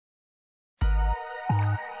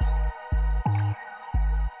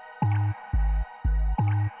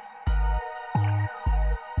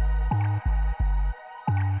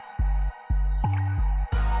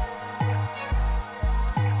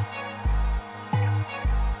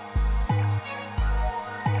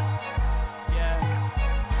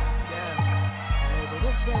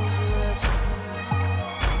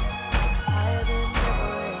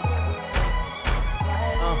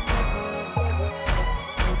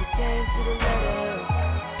to the letter.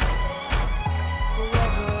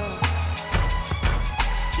 Forever.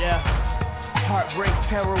 Yeah. Heartbreak,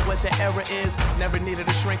 terror, what the error is. Never needed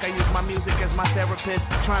a shrink, I use my music as my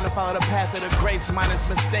therapist. Trying to follow the path of the grace, minus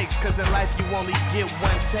mistakes. Cause in life you only get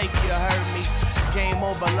one take, you heard me. Game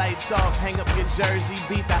over, lights off, hang up your jersey.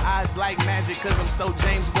 Beat the odds like magic, cause I'm so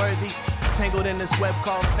James worthy. Tangled in this web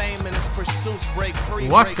called fame and its pursuits break free.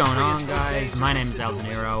 What's going on, guys? My name is El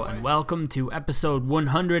Dinero, and welcome to episode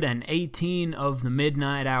 118 of the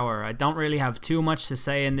Midnight Hour. I don't really have too much to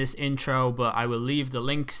say in this intro, but I will leave the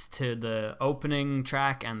links to the opening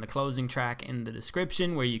track and the closing track in the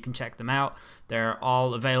description where you can check them out. They're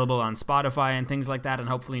all available on Spotify and things like that, and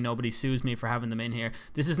hopefully nobody sues me for having them in here.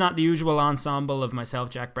 This is not the usual ensemble of myself,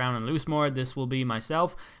 Jack Brown, and Loosemore. This will be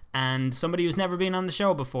myself and somebody who's never been on the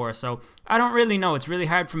show before, so I don't really know. It's really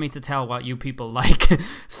hard for me to tell what you people like.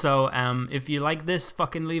 So if you like this,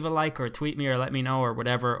 fucking leave a like or tweet me or let me know or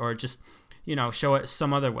whatever, or just, you know, show it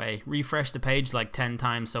some other way. Refresh the page like 10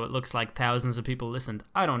 times so it looks like thousands of people listened.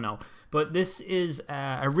 I don't know. But this is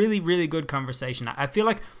a really, really good conversation. I feel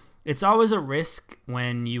like it's always a risk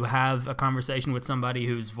when you have a conversation with somebody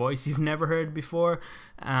whose voice you've never heard before.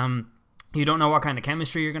 You don't know what kind of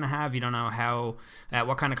chemistry you're going to have. You don't know how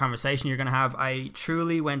what kind of conversation you're going to have. I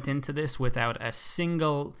truly went into this without a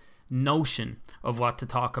single notion of what to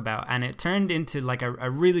talk about, and it turned into like a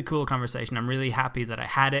really cool conversation. I'm really happy that I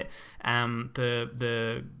had it.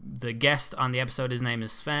 The guest on the episode, his name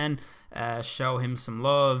is Sven. Show him some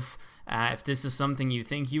love. If this is something you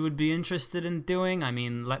think you would be interested in doing, I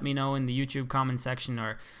mean, let me know in the YouTube comment section,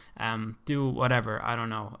 or do whatever. I don't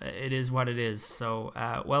know. It is what it is. So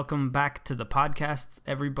welcome back to the podcast,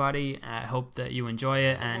 everybody. I hope that you enjoy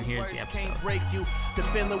it, and here's the episode. Can't break you. The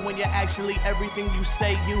feeling when you're actually everything you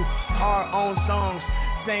say you are. Own songs.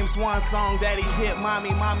 Same swan song. Daddy hit mommy.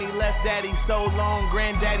 Mommy left daddy so long.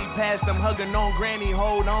 Granddaddy passed. I'm hugging on granny.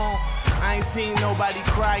 Hold on. I ain't seen nobody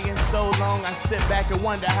crying so long. I sit back and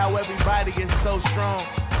wonder how everybody is so strong.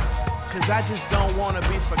 Cause I just don't wanna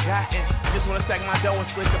be forgotten. Just wanna stack my dough and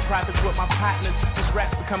split the profits with my partners. This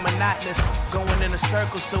rap's become monotonous, going in a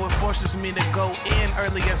circle, so it forces me to go in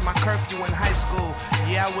early as my curfew in high school.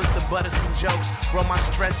 Yeah, I was the butt of some jokes. Roll my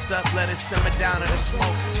stress up, let it simmer down in the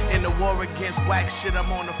smoke. In the war against whack shit,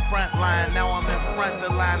 I'm on the front line. Now I'm in front of the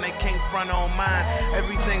line, they can't front on mine.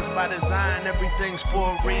 Everything's by design, everything's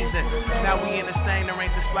for a reason. Now we in this thing, there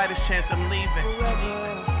ain't the slightest chance I'm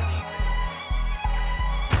leaving.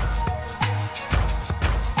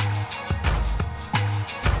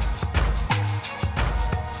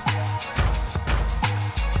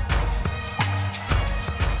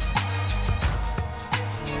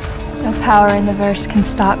 No power in the verse can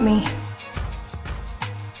stop me.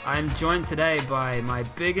 I'm joined today by my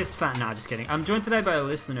biggest fan. No, just kidding. I'm joined today by a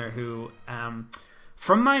listener who,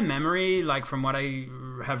 from my memory, like from what I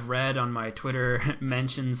have read on my Twitter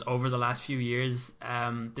mentions over the last few years,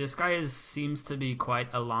 this guy seems to be quite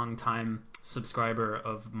a long time subscriber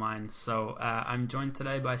of mine. So I'm joined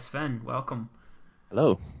today by Sven. Welcome.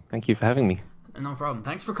 Hello. Thank you for having me. No problem.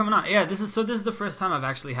 Thanks for coming on. Yeah, this is the first time I've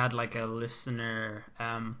actually had like a listener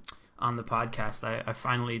on the podcast. I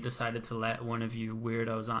finally decided to let one of you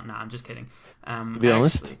weirdos on. Nah, I'm just kidding. To be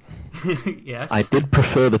honest, yes, I did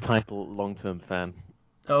prefer the title long-term fan.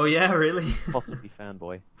 Oh yeah, really? Possibly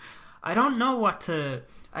fanboy. I don't know what to...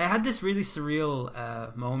 I had this really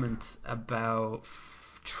surreal moment about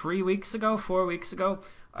 4 weeks ago.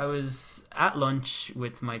 I was at lunch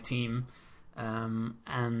with my team,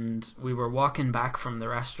 and we were walking back from the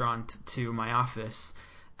restaurant to my office,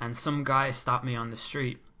 and some guy stopped me on the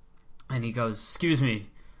street, and he goes, "Excuse me,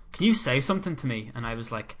 can you say something to me?" And I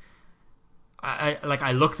was like,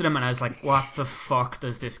 I looked at him and I was like, what the fuck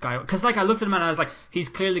does this guy... Because like I looked at him and I was like, he's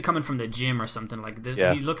clearly coming from the gym or something. Like this,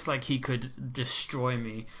 yeah. He looks like he could destroy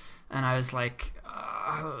me. And I was like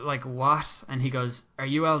what? And he goes, "Are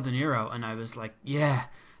you El Dinero?" And I was like, "Yeah."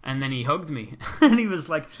 And then he hugged me, and he was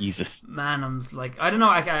like, Jesus. Man, I'm like, I don't know,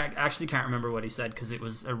 I actually can't remember what he said, because it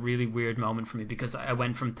was a really weird moment for me, because I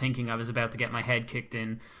went from thinking I was about to get my head kicked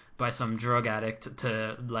in by some drug addict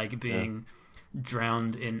to like being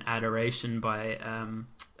drowned in adoration by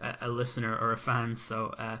a listener or a fan.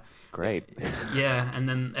 So great. Yeah, and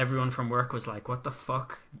then everyone from work was like, "What the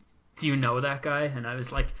fuck? Do you know that guy?" And I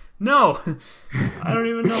was like, "No, I don't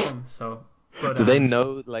even know him." So, but, do they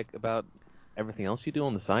know like about everything else you do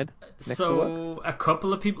on the side next to work? A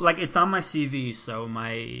couple of people, like, it's on my CV, so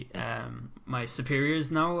my my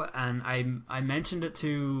superiors know, and I mentioned it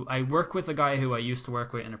to... I work with a guy who I used to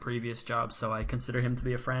work with in a previous job, so I consider him to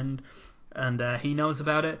be a friend. and he knows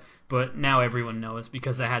about it. But now everyone knows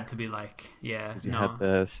because I had to be like, yeah, You no, had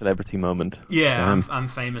the celebrity moment. yeah, I'm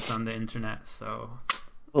famous on the internet, so.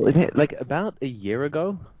 Well, like about a year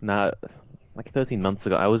ago, like 13 months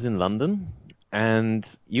ago, I was in London, and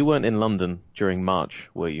you weren't in London during March,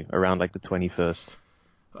 were you? Around like the 21st?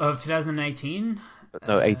 Of 2018?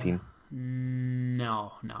 No, 18.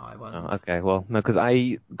 No, I wasn't. Oh, okay, well, no, because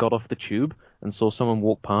I got off the tube and saw someone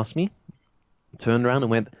walk past me, turned around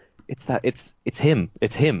and went, it's him.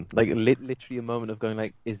 Like literally a moment of going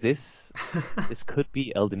like, this could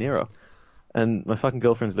be El De Niro. And my fucking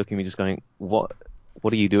girlfriend's looking at me just going, what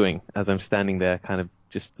are you doing? As I'm standing there kind of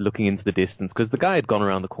just looking into the distance, because the guy had gone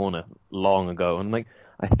around the corner long ago. And like,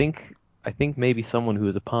 I think maybe someone who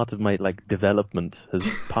was a part of my like development has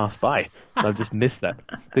passed by. So I've just missed that.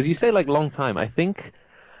 Because you say like long time. I think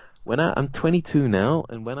I'm 22 now,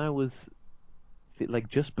 and when I was like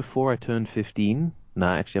just before I turned 15,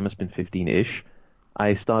 actually I must have been 15-ish,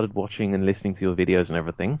 I started watching and listening to your videos and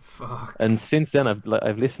everything. Fuck. And since then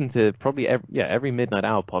I've listened to probably every Midnight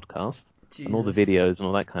Hour podcast. Jesus. And all the videos and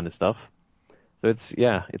all that kind of stuff. So it's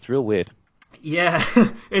real weird. Yeah,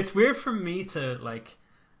 it's weird for me to like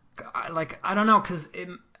I don't know, because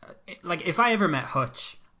like if I ever met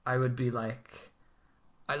Hutch, I would be like,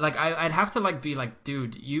 I'd have to like be like,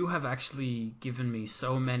 dude, you have actually given me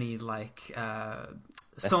so many like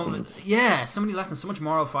so many lessons, so much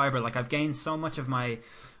moral fiber. Like I've gained so much of my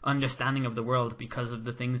understanding of the world because of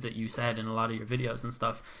the things that you said in a lot of your videos and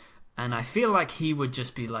stuff. And I feel like he would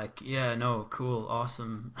just be like, yeah, no, cool,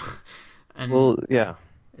 awesome. And well, yeah.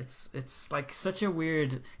 It's like such a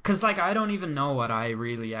weird, because like I don't even know what I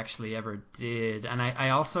really actually ever did, and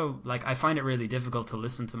I also like I find it really difficult to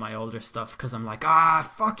listen to my older stuff because I'm like,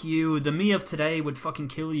 fuck you, the me of today would fucking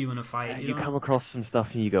kill you in a fight. You come across some stuff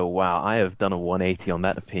and you go, wow, I have done a 180 on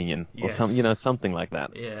that opinion, or yes. something like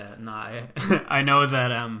that. Yeah, I know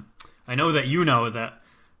that you know that.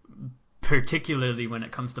 Particularly when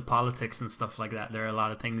it comes to politics and stuff like that, there are a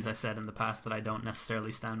lot of things I said in the past that I don't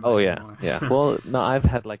necessarily stand by anymore. Yeah. Well, no, I've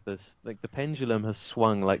had like this, like the pendulum has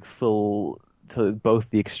swung like full to both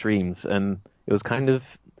the extremes, and it was kind of,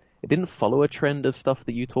 it didn't follow a trend of stuff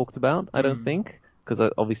that you talked about, I don't think, because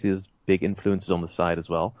obviously there's big influences on the side as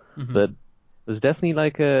well, but there's definitely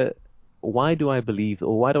like why do I believe,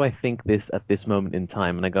 or why do I think this at this moment in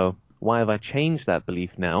time? And I go, why have I changed that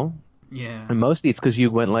belief now? Yeah. And mostly it's because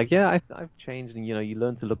you went like, yeah, I've changed, and you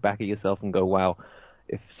learn to look back at yourself and go, wow,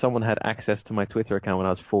 if someone had access to my Twitter account when I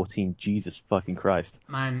was 14, Jesus fucking Christ.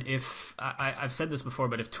 Man, if I've said this before,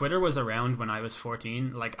 but if Twitter was around when I was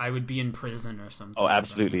 14, like I would be in prison or something. Oh,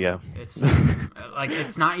 absolutely, yeah. It's like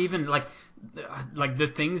it's not even like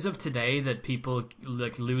the things of today that people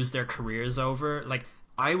like lose their careers over. Like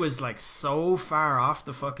I was like so far off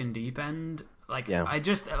the fucking deep end. Like, yeah. I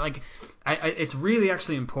just, like, it's really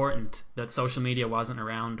actually important that social media wasn't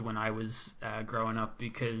around when I was growing up,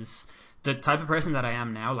 because the type of person that I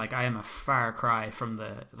am now, like, I am a far cry from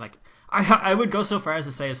the, like, I would go so far as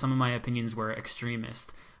to say some of my opinions were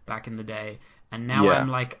extremist back in the day, and now I'm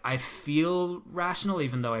like, I feel rational,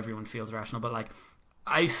 even though everyone feels rational, but, like,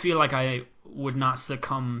 I feel like I would not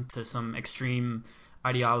succumb to some extreme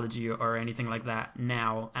ideology or anything like that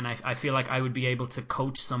now, and I feel like I would be able to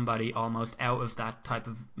coach somebody almost out of that type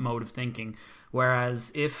of mode of thinking,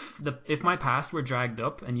 whereas if my past were dragged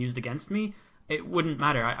up and used against me, it wouldn't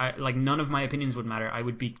matter. I like none of my opinions would matter. I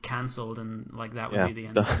would be cancelled, and like that would be the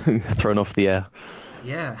end. Thrown off the air.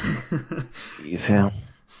 Yeah. Jeez, yeah.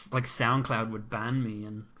 Like SoundCloud would ban me,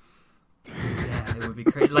 and yeah, it would be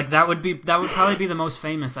crazy. Like that would probably be the most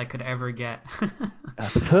famous I could ever get.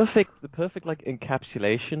 The perfect like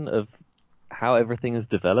encapsulation of how everything has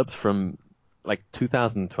developed from like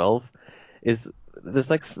 2012 is there's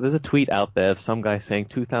a tweet out there of some guy saying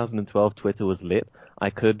 2012 Twitter was lit. I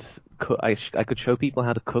could show people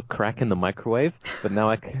how to cook crack in the microwave, but now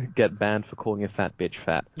I could get banned for calling a fat bitch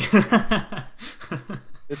fat.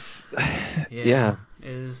 It's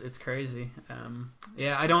it's crazy.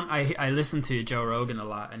 I listen to Joe Rogan a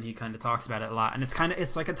lot, and he kind of talks about it a lot, and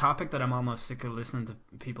it's like a topic that I'm almost sick of listening to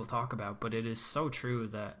people talk about, but it is so true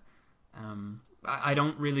that I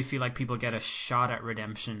don't really feel like people get a shot at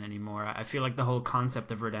redemption anymore. I feel like the whole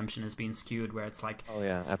concept of redemption is being skewed, where it's like, oh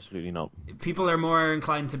yeah, absolutely not. People are more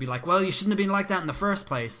inclined to be like, well, you shouldn't have been like that in the first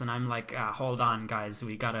place, and I'm like, hold on guys,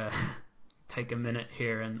 we gotta take a minute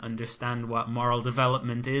here and understand what moral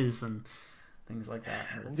development is and things like that.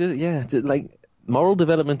 Like moral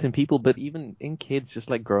development in people, but even in kids, just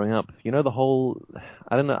like growing up. The whole,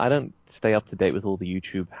 I don't know, I don't stay up to date with all the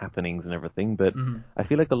YouTube happenings and everything, but I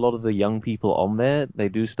feel like a lot of the young people on there, they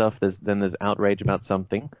do stuff, there's outrage about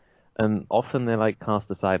something, and often they're like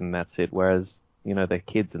cast aside and that's it. Whereas, they're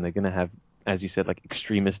kids and they're gonna have, as you said, like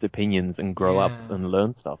extremist opinions and grow up Yeah. and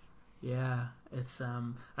learn stuff. Yeah, it's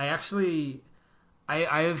I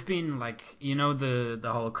have been like,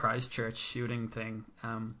 the whole Christchurch shooting thing.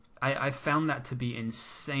 I found that to be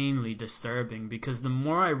insanely disturbing because the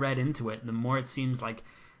more I read into it, the more it seems like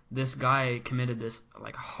this guy committed this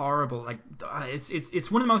like horrible like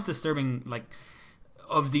it's one of the most disturbing like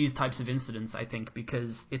of these types of incidents, I think,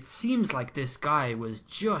 because it seems like this guy was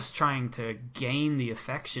just trying to gain the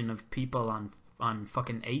affection of people on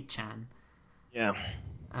fucking 8chan. Yeah.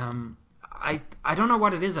 I don't know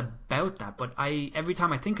what it is about that, but every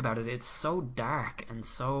time I think about it, it's so dark and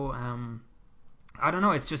so I don't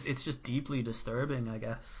know. It's just deeply disturbing, I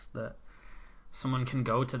guess, that someone can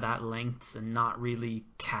go to that lengths and not really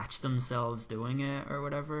catch themselves doing it or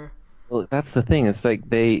whatever. Well, that's the thing. It's like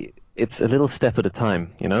it's a little step at a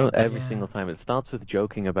time, every Yeah. single time. It starts with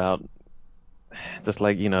joking about just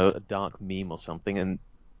like, a dark meme or something, and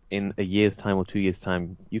in a year's time or 2 years'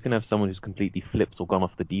 time, you can have someone who's completely flipped or gone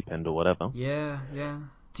off the deep end or whatever. Yeah, yeah.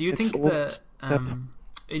 Do you It's think all that step.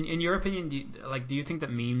 in your opinion, do you think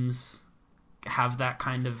that memes have that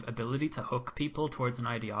kind of ability to hook people towards an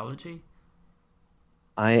ideology?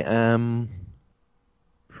 I am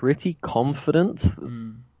pretty confident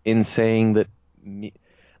Mm. in saying that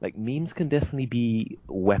like memes can definitely be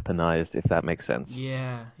weaponized, if that makes sense.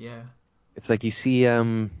 Yeah, yeah. It's like you see uh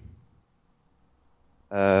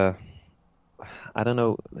I don't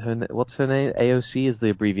know what's her name? AOC is the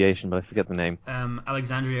abbreviation, but I forget the name.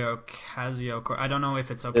 Alexandria Ocasio. I don't know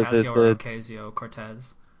if it's The Ocasio or Ocasio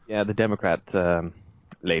Cortez. yeah, the Democrat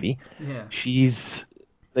lady. Yeah. She is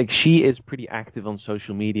pretty active on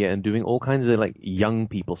social media and doing all kinds of like young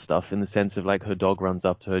people stuff, in the sense of like her dog runs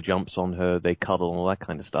up to her, jumps on her, they cuddle and all that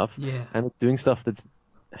kind of stuff. Yeah. And doing stuff that's,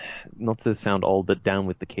 not to sound old, but down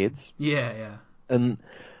with the kids. Yeah, yeah. And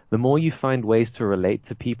the more you find ways to relate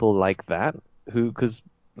to people like that, because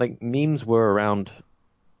like memes were around,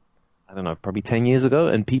 I don't know, probably 10 years ago,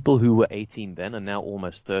 and people who were 18 then are now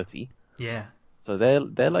almost 30. Yeah. So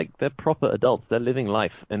they're proper adults. They're living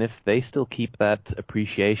life, and if they still keep that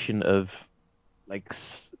appreciation of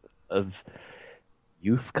of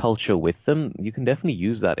youth culture with them, you can definitely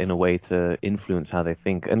use that in a way to influence how they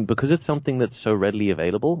think. And because it's something that's so readily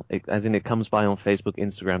available, as in it comes by on Facebook,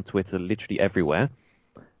 Instagram, Twitter, literally everywhere,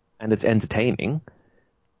 and it's entertaining.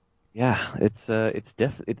 Yeah,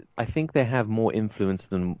 I think they have more influence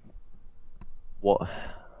than what.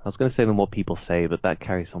 I was going to say than what people say, but that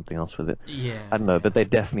carries something else with it. Yeah. I don't know, but they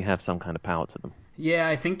definitely have some kind of power to them. Yeah,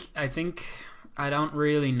 I think I don't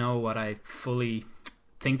really know what I fully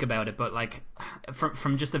think about it, but like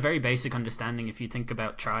from just a very basic understanding, if you think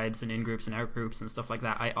about tribes and in-groups and out-groups and stuff like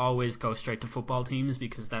that, I always go straight to football teams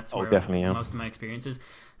because that's where definitely, yeah. most of my experience is.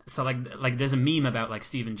 So like there's a meme about like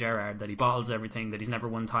Steven Gerrard that he bottles everything, that he's never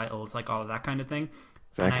won titles, like all of that kind of thing.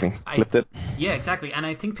 Exactly. Slipped it. Yeah, exactly. And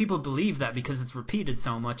I think people believe that because it's repeated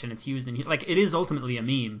so much and it's used in like it is ultimately a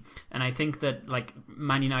meme. And I think that like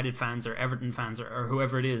Man United fans or Everton fans or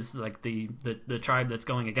whoever it is, like the tribe that's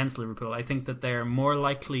going against Liverpool, I think that they're more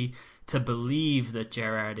likely to believe that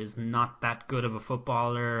Gerrard is not that good of a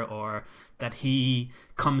footballer, or that he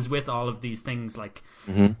comes with all of these things like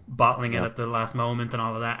bottling it at the last moment and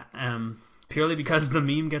all of that. Purely because the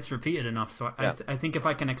meme gets repeated enough. So I think if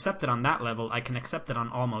I can accept it on that level, I can accept it on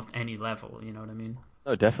almost any level. You know what I mean?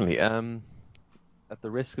 Oh, definitely. At the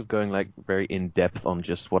risk of going like very in depth on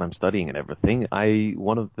just what I'm studying and everything,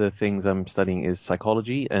 one of the things I'm studying is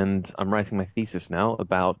psychology, and I'm writing my thesis now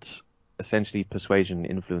about essentially persuasion,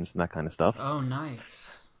 influence, and that kind of stuff. Oh,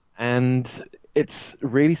 nice. And it's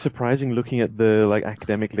really surprising looking at the like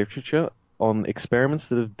academic literature on experiments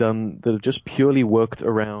that have just purely worked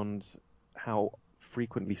around how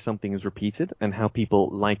frequently something is repeated and how people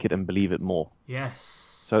like it and believe it more.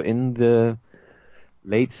 Yes. So in the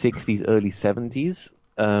late 60s, early 70s,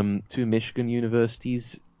 two Michigan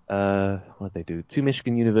universities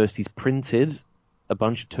printed a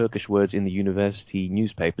bunch of Turkish words in the university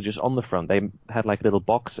newspaper, just on the front. They had like a little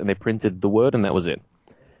box and they printed the word, and that was it.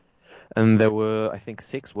 And there were, I think,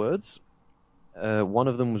 6 words. One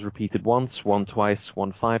of them was repeated once, one twice,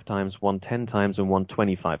 one 5 times, one 10 times, and one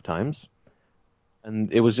 25 times.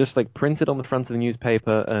 And it was just like printed on the front of the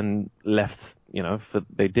newspaper and left,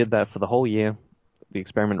 they did that for the whole year. The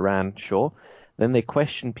experiment ran, sure. Then they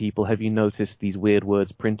questioned people, have you noticed these weird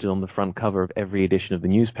words printed on the front cover of every edition of the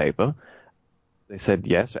newspaper? They said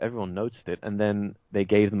yes, so everyone noticed it. And then they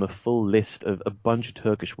gave them a full list of a bunch of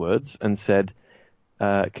Turkish words and said,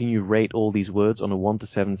 can you rate all these words on a 1 to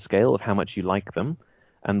 7 scale of how much you like them?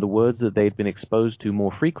 and the words that they'd been exposed to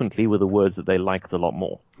more frequently were the words that they liked a lot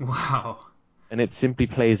more. Wow. And it simply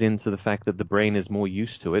plays into the fact that the brain is more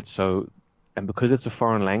used to it, and because it's a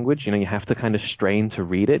foreign language, you have to kind of strain to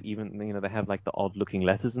read it, even, they have like the odd-looking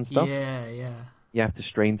letters and stuff. Yeah, yeah. You have to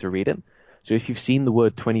strain to read it. So if you've seen the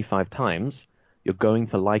word 25 times, you're going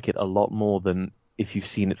to like it a lot more than if you've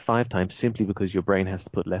seen it 5 times, simply because your brain has to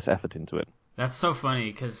put less effort into it. That's so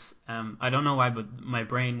funny because I don't know why, but my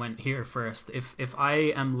brain went here first. If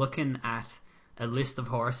I am looking at a list of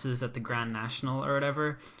horses at the Grand National or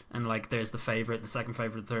whatever, and like there's the favorite, the second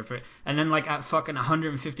favorite, the third favorite, and then like at fucking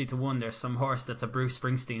 150 to 1 there's some horse that's a Bruce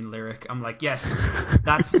Springsteen lyric, I'm like, yes,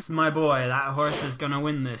 that's my boy, that horse is gonna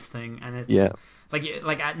win this thing. And it's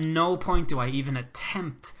like at no point do I even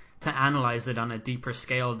attempt to analyze it on a deeper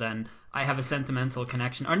scale than I have a sentimental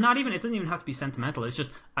connection, or not even, it doesn't even have to be sentimental, it's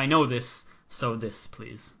just I know this, so this,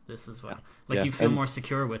 please, this is what, you feel more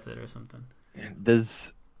secure with it or something.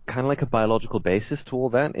 There's kind of like a biological basis to all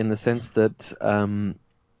that, in the sense that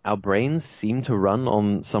our brains seem to run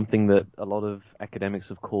on something that a lot of academics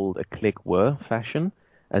have called a click-whir fashion,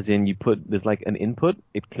 as in there's like an input,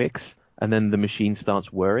 it clicks, and then the machine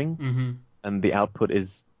starts whirring, and the output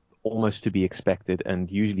is almost to be expected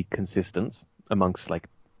and usually consistent amongst like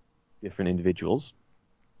different individuals.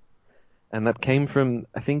 And that came from,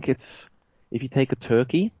 I think it's, if you take a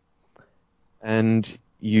turkey and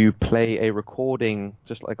you play a recording,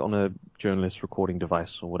 just like on a journalist recording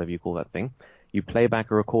device or whatever you call that thing, you play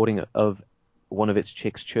back a recording of one of its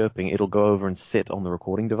chicks chirping, it'll go over and sit on the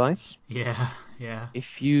recording device. Yeah, yeah.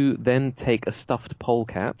 If you then take a stuffed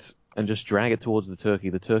polecat and just drag it towards the turkey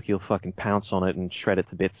will fucking pounce on it and shred it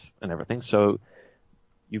to bits and everything. So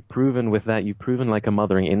you've proven like a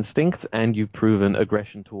mothering instinct, and you've proven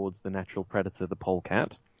aggression towards the natural predator, the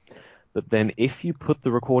polecat. But then if you put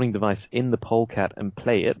the recording device in the polecat and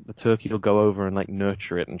play it, the turkey will go over and like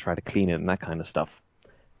nurture it and try to clean it and that kind of stuff.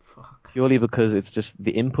 Fuck. Purely because it's just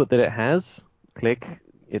the input that it has, click,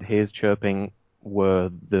 it hears chirping, where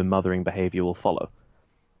the mothering behavior will follow.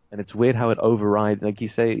 And it's weird how it overrides, like you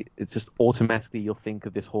say, it's just automatically you'll think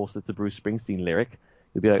of this horse that's a Bruce Springsteen lyric.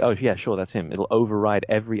 You'll be like, oh yeah, sure, that's him. It'll override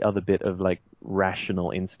every other bit of like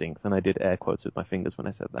rational instinct. And I did air quotes with my fingers when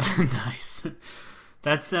I said that. Nice.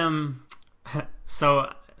 That's so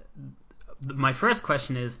my first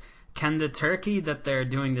question is, can the turkey that they're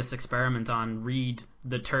doing this experiment on read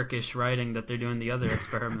the Turkish writing that they're doing the other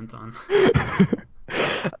experiment on?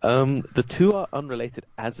 The two are unrelated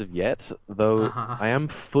as of yet, though I am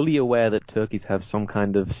fully aware that turkeys have some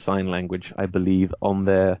kind of sign language, I believe, on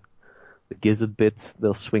the gizzard bit.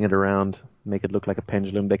 They'll swing it around, make it look like a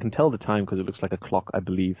pendulum. They can tell the time because it looks like a clock, I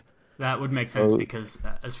believe. That would make sense because,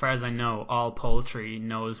 as far as I know, all poultry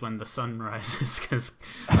knows when the sun rises. Cause,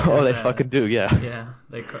 they fucking do, yeah. Yeah,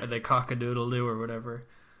 they cock-a-doodle-doo or whatever.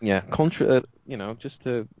 Yeah, just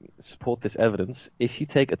to support this evidence, if you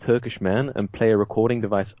take a Turkish man and play a recording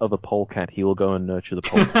device of a polecat, he will go and nurture the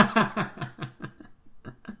polecat.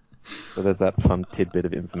 So there's that fun tidbit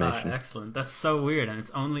of information. Excellent. That's so weird, and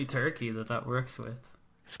it's only Turkey that works with.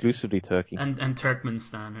 Exclusively Turkey. And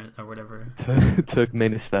Turkmenistan or whatever.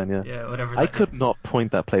 Turkmenistan, yeah. Yeah, whatever. I could not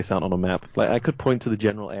point that place out on a map. Like, I could point to the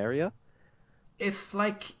general area. If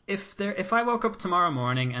I woke up tomorrow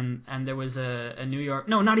morning and there was a New York,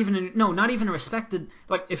 not even a respected,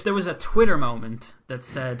 like if there was a Twitter moment that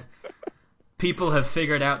said people have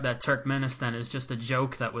figured out that Turkmenistan is just a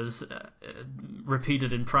joke that was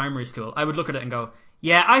repeated in primary school, I would look at it and go,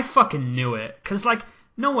 yeah, I fucking knew it, because like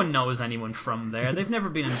no one knows anyone from there. They've never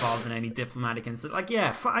been involved in any diplomatic incident. Like,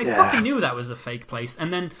 I fucking knew that was a fake place.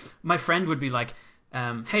 And then my friend would be like,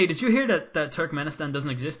 hey, did you hear that Turkmenistan doesn't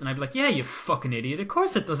exist? And I'd be like, yeah, you fucking idiot. Of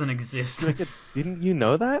course it doesn't exist. Like, didn't you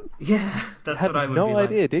know that? Yeah, that's what I would be like. No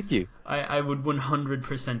idea, did you? I would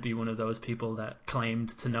 100% be one of those people that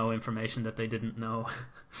claimed to know information that they didn't know.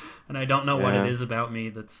 And I don't know what it is about me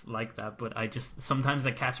that's like that, but sometimes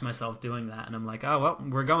I catch myself doing that, and I'm like, oh, well,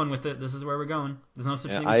 we're going with it. This is where we're going. There's no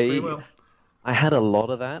such thing as free will. I had a lot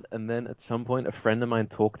of that, and then at some point a friend of mine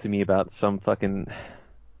talked to me about some fucking...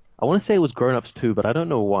 I want to say it was Grown Ups 2, but I don't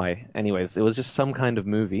know why. Anyways, it was just some kind of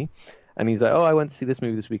movie. And he's like, oh, I went to see this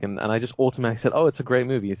movie this weekend. And I just automatically said, oh, it's a great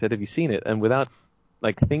movie. He said, have you seen it? And without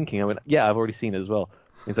like thinking, I went, yeah, I've already seen it as well.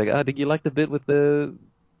 He's like, did you like the bit with the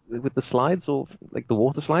slides, or like the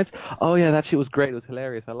water slides? Oh yeah, that shit was great. It was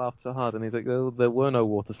hilarious. I laughed so hard. And he's like, oh, there were no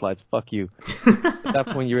water slides. Fuck you. At that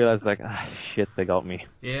point, you realize like, shit, they got me.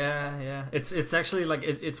 Yeah. It's actually like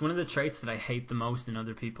it's one of the traits that I hate the most in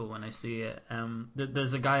other people when I see it.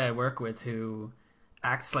 There's a guy I work with who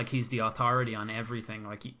acts like he's the authority on everything.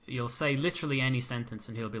 Like you'll say literally any sentence,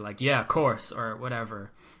 and he'll be like, yeah, of course, or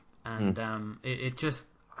whatever. And it just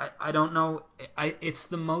I don't know. It's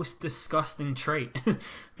the most disgusting trait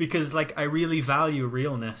because like I really value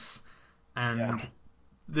realness, and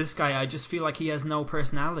this guy, I just feel like he has no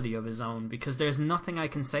personality of his own because there's nothing I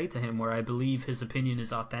can say to him where I believe his opinion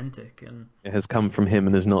is authentic. And It has come from him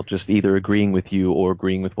and is not just either agreeing with you or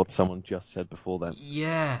agreeing with what someone just said before that.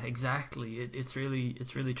 yeah, exactly. It's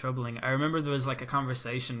really troubling. I remember there was like a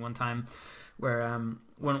conversation one time where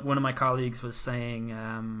one of my colleagues was saying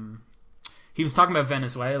he was talking about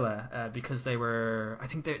Venezuela because they were, I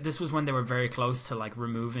think this was when they were very close to like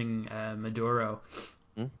removing Maduro,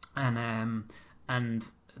 and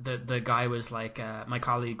the guy was like, my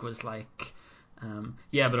colleague was like,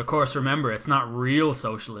 yeah, but of course, remember, it's not real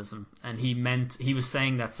socialism. And he was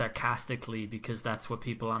saying that sarcastically because that's what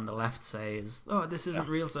people on the left say is, oh, this isn't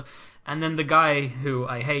real. So, and then the guy who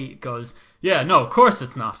I hate goes, yeah, no, of course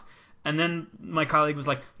it's not. And then my colleague was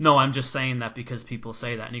like, no, I'm just saying that because people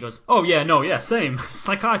say that. And he goes, oh, yeah, no, yeah, same. It's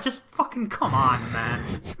like, oh, just fucking come on,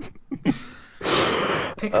 man.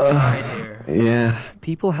 Pick a side here. Yeah,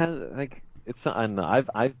 people have, like, it's, I don't know,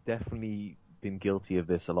 I've definitely been guilty of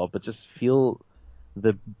this a lot, but just feel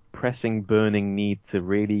the pressing, burning need to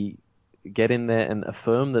really get in there and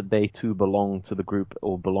affirm that they too belong to the group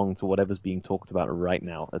or belong to whatever's being talked about right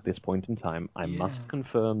now at this point in time. I must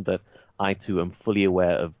confirm that I too am fully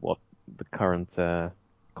aware of what the current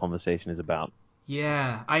conversation is about.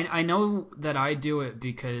 Yeah, I know that I do it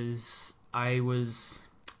because I was,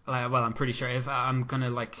 well, I'm pretty sure if I'm gonna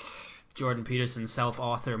like Jordan Peterson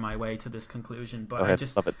self-author my way to this conclusion, but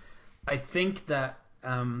I think that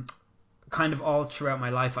kind of all throughout my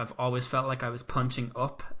life I've always felt like I was punching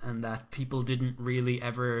up and that people didn't really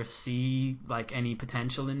ever see like any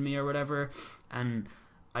potential in me or whatever, and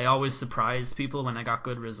I always surprised people when I got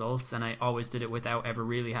good results, and I always did it without ever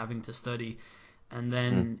really having to study. And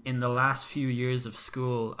then in the last few years of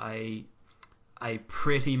school, I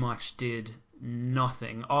pretty much did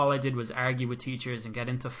nothing. All I did was argue with teachers and get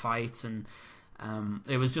into fights, and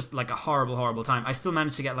it was just like a horrible time. I still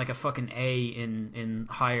managed to get like a fucking A in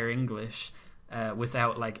higher English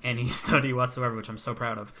without like any study whatsoever, which I'm so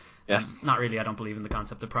proud of. Not really, I don't believe in the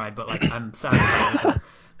concept of pride, but like I'm satisfied with it.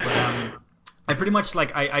 But I pretty much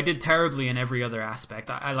like I did terribly in every other aspect.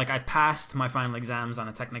 I passed my final exams on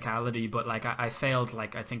a technicality, but like I failed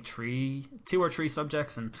like I think 2 or 3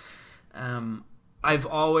 subjects, and I've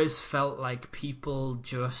always felt like people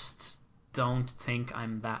just don't think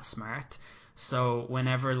I'm that smart. So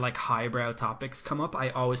whenever like highbrow topics come up,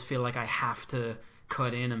 I always feel like I have to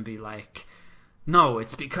cut in and be like, no,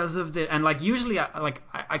 it's because of the, and like usually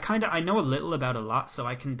I know a little about a lot, so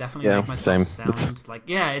I can definitely make myself sound like,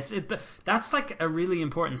 that's like a really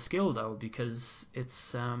important skill though, because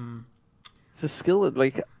it's a skill that,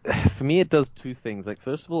 like, for me it does 2 things. Like,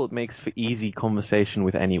 first of all, it makes for easy conversation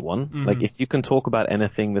with anyone. Like, if you can talk about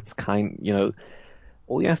anything that's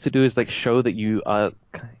all you have to do is like show that you are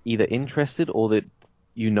either interested or that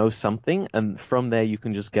you know something, and from there you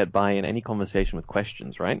can just get by in any conversation with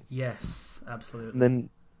questions, right? Yes, absolutely. And then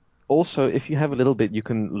also, if you have a little bit, you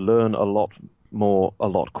can learn a lot more, a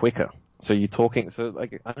lot quicker. So you're talking, so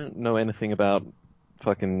like, I don't know anything about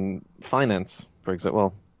fucking finance, for example.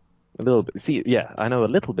 Well, a little bit. See, yeah, I know a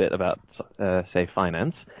little bit about, say,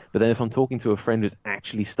 finance, but then if I'm talking to a friend who's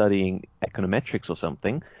actually studying econometrics or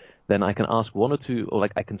something, then I can ask 1 or 2, or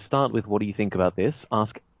like I can start with, what do you think about this?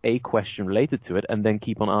 Ask a question related to it, and then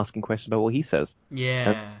keep on asking questions about what he says. Yeah.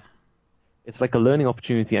 And it's like a learning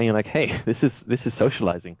opportunity, and you're like, hey, this is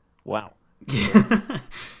socializing. Wow.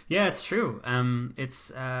 Yeah, it's true.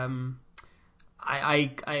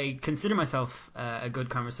 I consider myself a good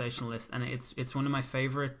conversationalist, and it's one of my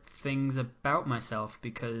favorite things about myself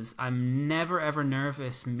because I'm never ever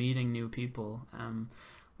nervous meeting new people.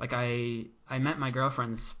 Like I met my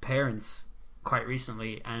girlfriend's parents quite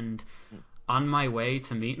recently, and on my way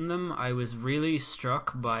to meeting them, I was really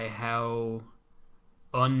struck by how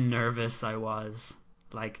unnervous I was.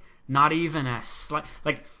 Like, not even a slight,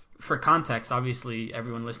 like, for context, obviously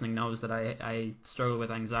everyone listening knows that I struggle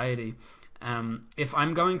with anxiety. If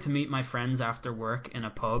I'm going to meet my friends after work in a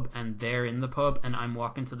pub and they're in the pub and I'm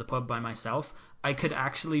walking to the pub by myself, I could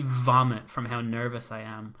actually vomit from how nervous I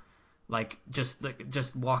am. Like just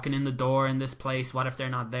walking in the door in this place, what if they're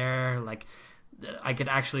not there? Like, I could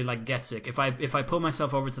actually like get sick. If I pull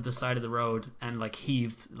myself over to the side of the road and like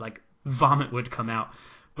heaved, like vomit would come out.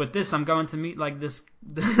 But this, I'm going to meet like this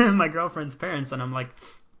my girlfriend's parents, and I'm like,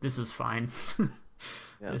 this is fine.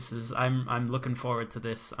 Yeah. I'm looking forward to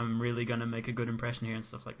this. I'm really gonna make a good impression here and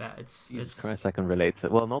stuff like that. Jesus Christ, I can relate to.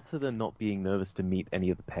 Well, not to the not being nervous to meet any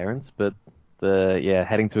of the parents, but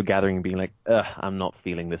heading to a gathering and being like, ugh, I'm not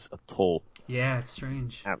feeling this at all. Yeah, it's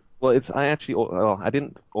strange. Well, I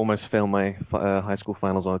didn't almost fail my high school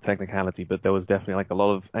finals on a technicality, but there was definitely like a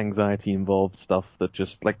lot of anxiety involved stuff that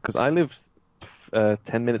just like, because I lived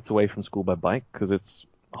 10 minutes away from school by bike, because it's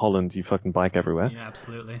Holland, you fucking bike everywhere. Yeah,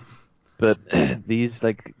 absolutely. But these,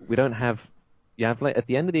 like, we don't have, you have like, at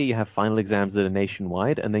the end of the year you have final exams that are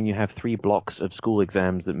nationwide, and then you have 3 blocks of school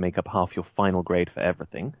exams that make up half your final grade for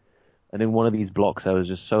everything. And in one of these blocks, I was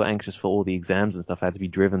just so anxious for all the exams and stuff. I had to be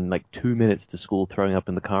driven like 2 minutes to school, throwing up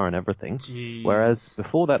in the car and everything. Jeez. Whereas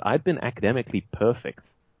before that, I'd been academically perfect.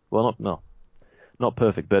 Well, not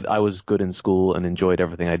perfect, but I was good in school and enjoyed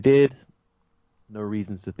everything I did. No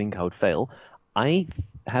reasons to think I would fail. I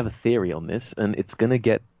have a theory on this, and it's going to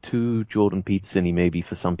get too Jordan Peterson-y maybe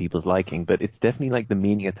for some people's liking, but it's definitely like the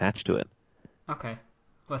meaning attached to it. Okay,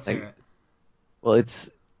 let's Like, hear it. Well, it's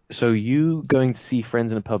so you going to see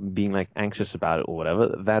friends in a pub and being like anxious about it or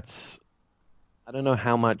whatever. That's, I don't know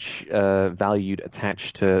how much value you'd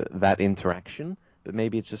attach to that interaction, but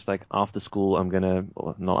maybe it's just like after school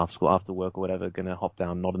or not after school, after work or whatever, gonna hop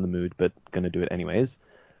down, not in the mood, but gonna do it anyways.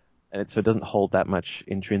 And so it doesn't hold that much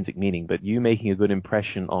intrinsic meaning. But you making a good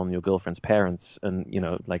impression on your girlfriend's parents and, you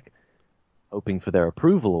know, like hoping for their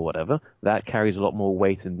approval or whatever, that carries a lot more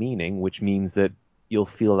weight and meaning, which means that you'll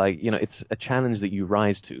feel like, you know, it's a challenge that you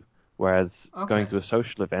rise to, whereas going to a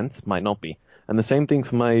social event might not be. And the same thing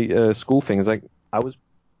for my school thing is like,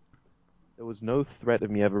 there was no threat of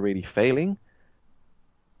me ever really failing,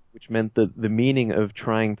 which meant that the meaning of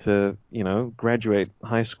trying to, you know, graduate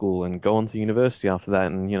high school and go on to university after that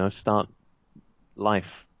and, you know, start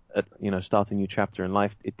a new chapter in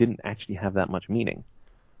life, it didn't actually have that much meaning.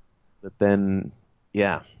 But then,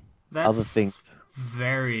 yeah, That's other things.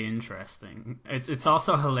 very interesting. It's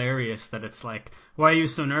also hilarious that it's like, why are you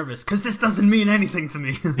so nervous? Because this doesn't mean anything to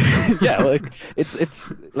me. Yeah, like,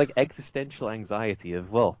 it's like existential anxiety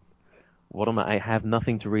of, well, what am I have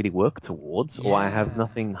nothing to really work towards, or I have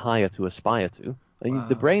nothing higher to aspire to. I mean,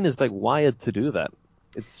 the brain is like wired to do that.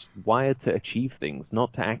 It's wired to achieve things,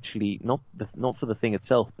 not to actually, not for the thing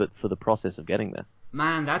itself, but for the process of getting there.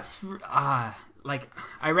 Man, that's like,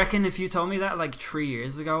 I reckon if you told me that like 3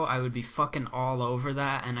 years ago, I would be fucking all over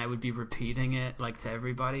that, and I would be repeating it like to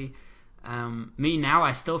everybody. Me now,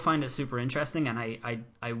 I still find it super interesting, and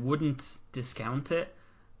I wouldn't discount it.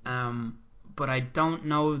 But I don't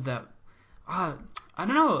know that. I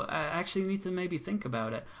don't know. I actually need to maybe think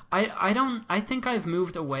about it. I think I've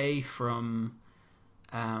moved away from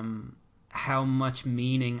how much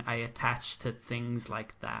meaning I attach to things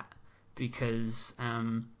like that, because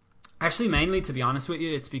actually, mainly, to be honest with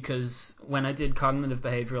you, it's because when I did cognitive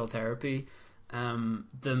behavioral therapy,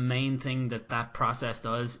 the main thing that process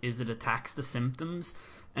does is it attacks the symptoms,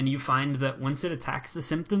 and you find that once it attacks the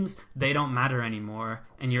symptoms, they don't matter anymore,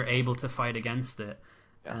 and you're able to fight against it.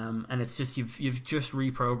 And it's just you've just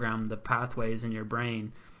reprogrammed the pathways in your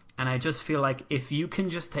brain. And I just feel like if you can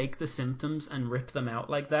just take the symptoms and rip them out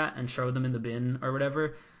like that and throw them in the bin or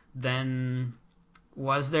whatever, then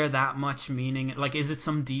was there that much meaning? Like, is it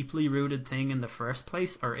some deeply rooted thing in the first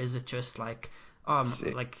place, or is it just like,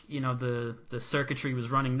 like, you know, the circuitry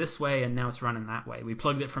was running this way and now it's running that way. We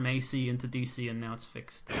plugged it from AC into DC and now it's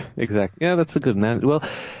fixed. Exactly. Yeah, that's a good analogy. Well,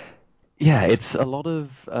 yeah, it's a lot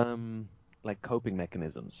of like coping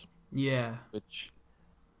mechanisms. Yeah. Which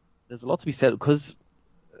there's a lot to be said, because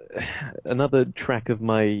another track of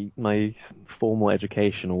my formal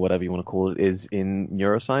education, or whatever you want to call it, is in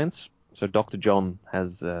neuroscience. So Dr. John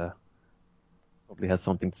probably has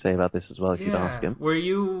something to say about this as well, if you'd ask him. Were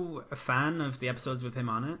you a fan of the episodes with him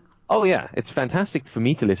on it? Oh yeah, it's fantastic for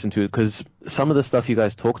me to listen to, because some of the stuff you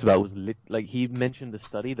guys talked about was like he mentioned a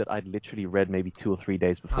study that I'd literally read maybe 2 or 3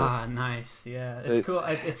 days before. Ah, nice. Yeah, it's cool.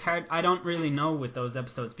 It's hard. I don't really know with those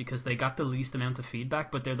episodes because they got the least amount of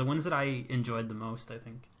feedback, but they're the ones that I enjoyed the most, I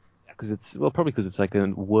think. Because probably because it's like a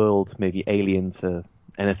world maybe alien to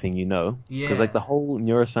anything you know. Yeah. Because like the whole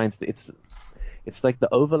neuroscience, it's like the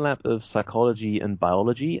overlap of psychology and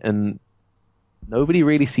biology, and nobody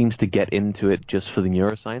really seems to get into it just for the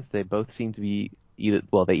neuroscience. They both seem to be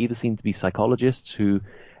they either seem to be psychologists who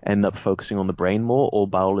end up focusing on the brain more, or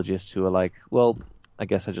biologists who are like, well, I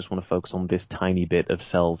guess I just want to focus on this tiny bit of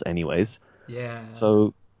cells anyways. Yeah.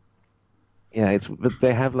 So yeah,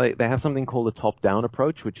 they have something called a top-down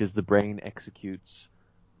approach, which is the brain executes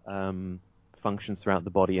functions throughout the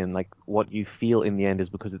body, and like what you feel in the end is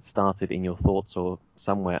because it started in your thoughts or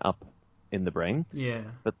somewhere up in the brain. Yeah.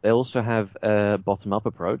 But they also have a bottom-up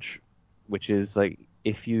approach, which is like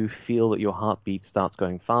if you feel that your heartbeat starts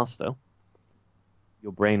going faster,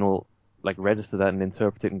 your brain will like register that and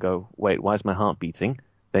interpret it and go, wait, why is my heart beating?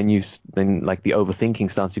 then like the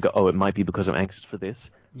overthinking starts. You go, oh, it might be because I'm anxious for this.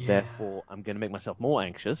 Yeah. Therefore, I'm going to make myself more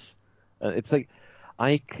anxious. It's like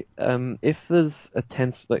if there's a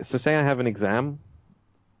tense, like, so say I have an exam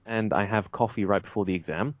and I have coffee right before the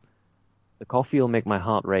exam. The coffee will make my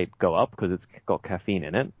heart rate go up because it's got caffeine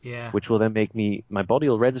in it, Yeah. which will then make my body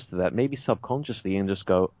will register that maybe subconsciously and just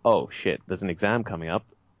go, oh shit, there's an exam coming up.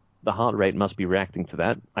 The heart rate must be reacting to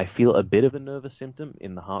that. I feel a bit of a nervous symptom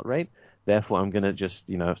in the heart rate. Therefore, I'm going to just,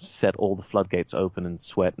 set all the floodgates open and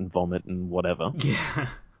sweat and vomit and whatever. Yeah.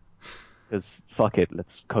 Because fuck it,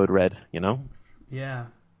 let's code red, Yeah.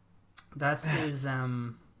 That is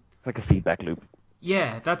It's like a feedback loop.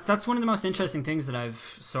 Yeah, that's one of the most interesting things that I've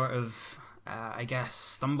sort of, I guess,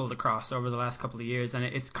 stumbled across over the last couple of years, and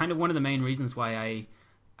it's kind of one of the main reasons why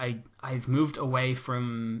I've moved away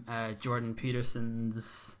from Jordan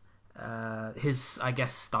Peterson's his, I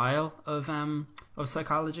guess, style of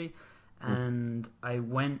psychology, and I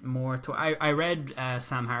went more to I read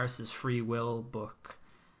Sam Harris's Free Will book.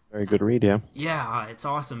 Very good read, yeah. Yeah, it's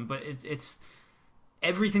awesome, but it's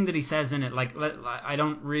everything that he says in it. Like, I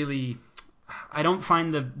don't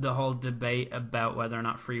find the whole debate about whether or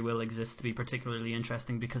not free will exists to be particularly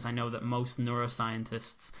interesting, because I know that most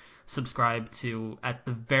neuroscientists subscribe to, at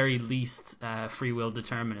the very least, free will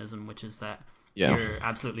determinism, which is that you're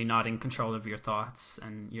absolutely not in control of your thoughts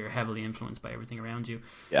and you're heavily influenced by everything around you.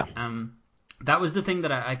 Yeah. That was the thing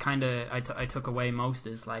that I took away most,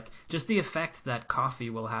 is like just the effect that coffee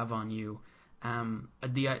will have on you.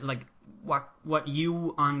 What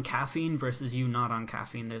you on caffeine versus you not on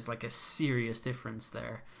caffeine, there's like a serious difference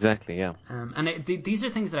there. Exactly, yeah. And these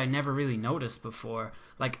are things that I never really noticed before.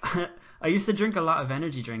 Like, I used to drink a lot of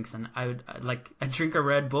energy drinks, and I'd drink a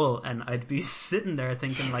Red Bull, and I'd be sitting there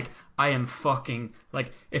thinking, like, I am fucking,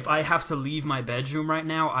 like, if I have to leave my bedroom right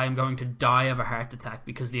now, I am going to die of a heart attack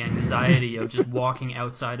because the anxiety of just walking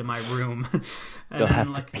outside of my room. They'll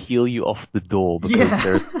have to peel you off the door because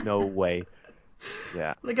there's no way.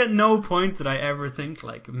 Yeah. Like, at no point did I ever think,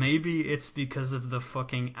 like, maybe it's because of the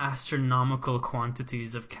fucking astronomical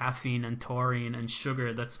quantities of caffeine and taurine and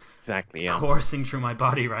sugar that's coursing through my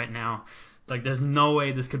body right now. Like, there's no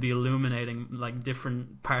way this could be illuminating, like,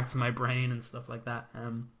 different parts of my brain and stuff like that.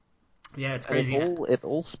 Yeah, it's crazy. It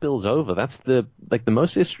all spills over. That's the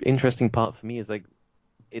most interesting part for me, is like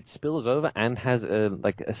it spills over and has a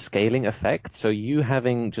scaling effect. So you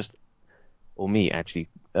having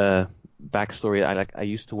backstory, I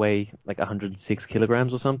used to weigh like 106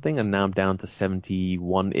 kilograms or something, and now I'm down to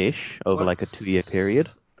 71-ish over like a 2-year period.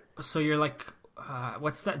 So you're like,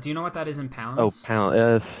 what's that? Do you know what that is in pounds? Oh,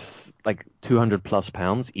 pound, like 200 plus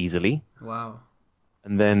pounds easily. Wow.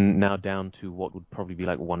 And then now down to what would probably be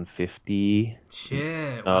like 150.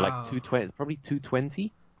 Shit. Wow. Like 220, probably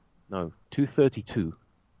 220. No, 232.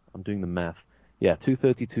 I'm doing the math. Yeah,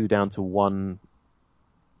 232 down to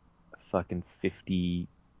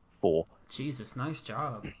 154. Jesus, nice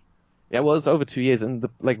job. Yeah, well, it's over 2 years, and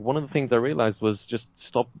one of the things I realized was just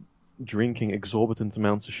stop drinking exorbitant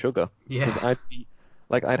amounts of sugar. Yeah.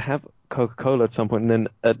 I'd have Coca-Cola at some point, and then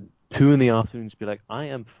at 2 in the afternoon, be like, I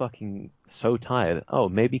am fucking so tired. Oh,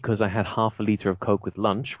 maybe because I had half a liter of Coke with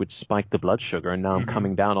lunch, which spiked the blood sugar, and now I'm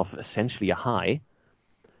coming down off essentially a high.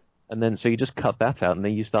 And then, so you just cut that out, and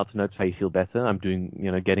then you start to notice how you feel better. I'm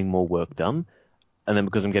doing, getting more work done. And then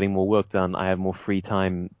because I'm getting more work done, I have more free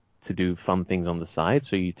time to do fun things on the side.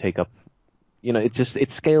 So you take up,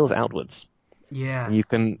 it scales outwards. Yeah. And you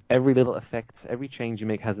can, every little effect, every change you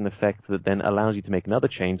make has an effect that then allows you to make another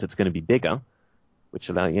change that's going to be bigger, which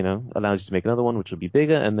allows you to make another one, which will be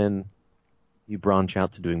bigger. And then you branch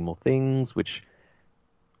out to doing more things, which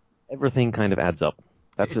everything kind of adds up.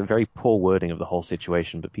 That's a very poor wording of the whole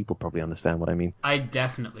situation, but people probably understand what I mean. I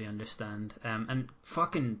definitely understand. And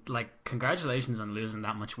fucking, congratulations on losing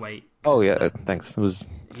that much weight. Oh, yeah, thanks. It was...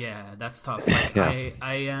 Yeah, that's tough. I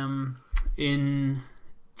in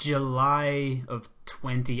July of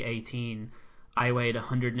 2018, I weighed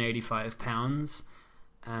 185 pounds.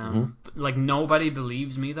 Nobody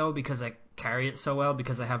believes me, though, because I carry it so well,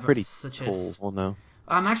 because I have such tall, well, no.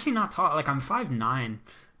 I'm actually not tall. Like, I'm 5'9",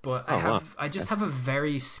 but I just have a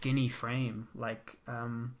very skinny frame. Like,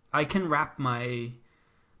 I can wrap my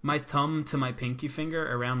thumb to my pinky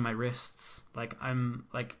finger around my wrists. Like, I am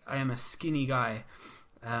a skinny guy.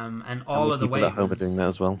 And all of the weight. People at home are doing that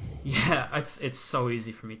as well. Yeah, it's so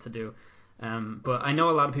easy for me to do. But I know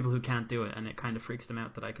a lot of people who can't do it, and it kind of freaks them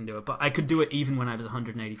out that I can do it. But I could do it even when I was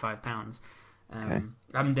 185 pounds.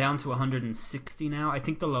 I'm down to 160 now. I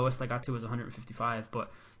think the lowest I got to was 155. But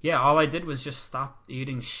yeah, all I did was just stop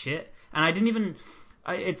eating shit. And I didn't even...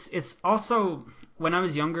 It's also, when I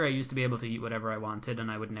was younger, I used to be able to eat whatever I wanted and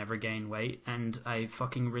I would never gain weight, and I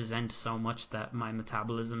fucking resent so much that my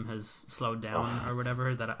metabolism has slowed down or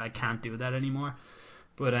whatever, that I can't do that anymore.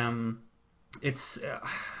 But it's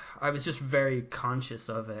I was just very conscious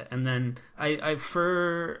of it, and then I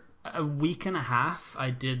for a week and a half I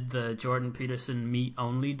did the Jordan Peterson meat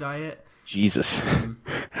only diet. Jesus,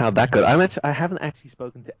 how'd that go? I haven't actually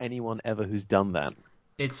spoken to anyone ever who's done that.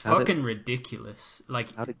 It's fucking ridiculous.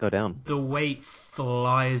 Like, how'd it go down? The weight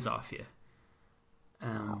flies off you.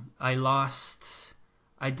 I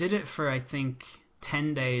did it for, I think,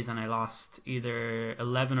 10 days, and I lost either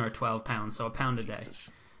 11 or 12 pounds, so a pound a day.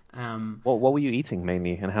 What were you eating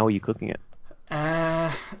mainly, and how were you cooking it?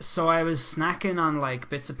 So I was snacking on like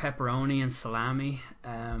bits of pepperoni and salami.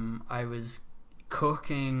 I was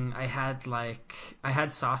cooking. I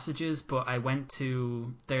had sausages, but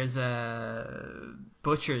there's a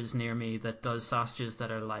butcher's near me that does sausages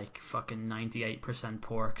that are like fucking 98%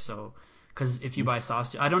 pork. So, because if you buy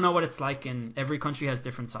sausage, I don't know what it's like in every country has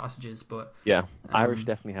different sausages, but yeah, Irish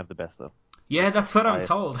definitely have the best though. Yeah, that's what I'm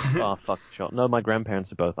told. Oh fuck, sure. No, my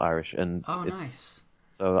grandparents are both Irish, and nice.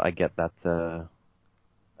 So I get that.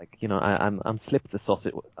 Like, you know, I'm slip the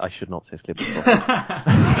sausage. I should not say slip the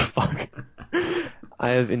sausage. Fuck. I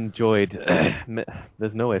have enjoyed.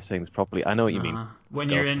 There's no way of saying this properly. I know what you mean. When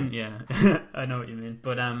you're in, yeah, I know what you mean.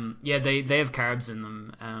 But yeah, they have carbs in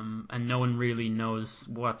them, and no one really knows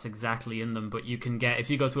what's exactly in them. But you can get, if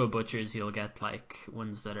you go to a butcher's, you'll get like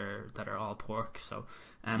ones that are all pork. So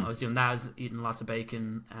I was doing that. I was eating lots of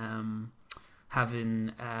bacon,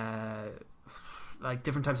 having like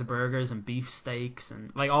different types of burgers and beef steaks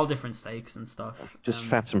and like all different steaks and stuff. Just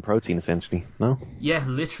fats and protein, essentially. No. Yeah,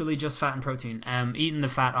 literally just fat and protein. Eating the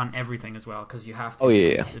fat on everything as well, because you have to. Oh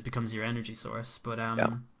yeah. It becomes your energy source. But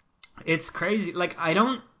it's crazy. Like, I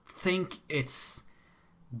don't think it's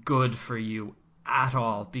good for you at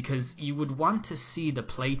all, because you would want to see the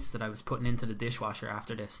plates that I was putting into the dishwasher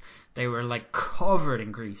after this. They were like covered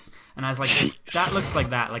in grease, and I was like, if that looks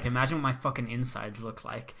like that, like imagine what my fucking insides look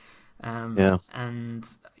like. And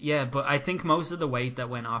yeah, but I think most of the weight that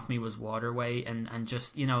went off me was water weight and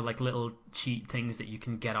just, you know, like little cheat things that you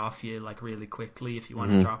can get off you like really quickly if you want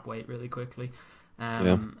to drop weight really quickly.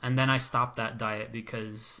 And then I stopped that diet,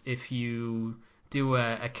 because if you do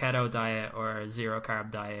a keto diet or a zero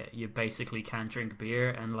carb diet, you basically can't drink beer,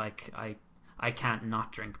 and like I can't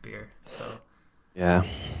not drink beer. So yeah,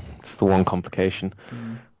 it's the one complication.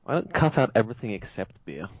 I don't cut out everything except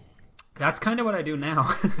beer. That's kind of what I do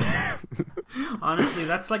now. Honestly,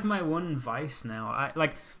 that's like my one vice now.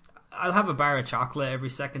 I'll have a bar of chocolate every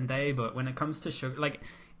second day, but when it comes to sugar, like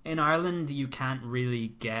in Ireland, you can't really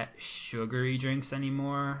get sugary drinks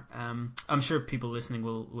anymore. I'm sure people listening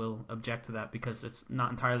will object to that because it's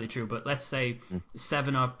not entirely true. But let's say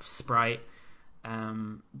 7-Up, Sprite,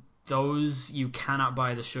 those you cannot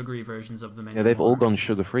buy the sugary versions of them anymore. Yeah, they've all gone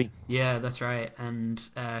sugar-free. Yeah, that's right. And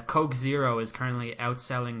Coke Zero is currently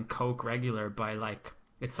outselling Coke Regular by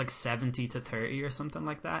it's like 70-30 or something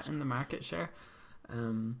like that in the market share.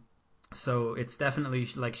 So it's definitely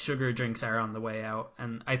like sugar drinks are on the way out,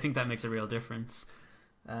 and I think that makes a real difference.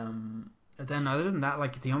 Then other than that,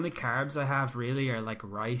 like the only carbs I have really are like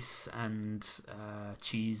rice and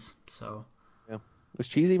cheese. So yeah, is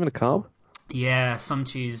cheese even a carb? Yeah, some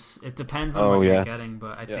cheese. It depends on what you're getting,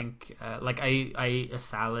 but I think like I eat a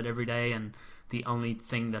salad every day, and the only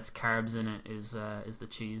thing that's carbs in it is the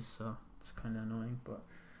cheese. So it's kind of annoying. But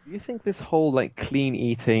do you think this whole like clean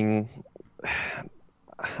eating,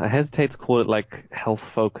 I hesitate to call it like health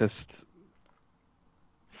focused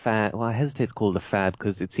fad. Well, I hesitate to call it a fad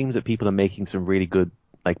because it seems that people are making some really good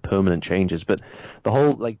like permanent changes. But the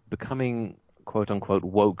whole like becoming quote unquote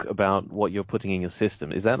woke about what you're putting in your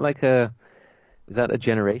system, is that a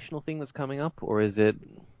generational thing that's coming up, or is it?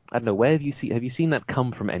 I don't know. Where have you seen that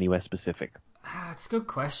come from anywhere specific? It's a good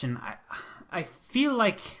question. I feel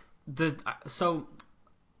like so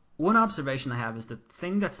one observation I have is the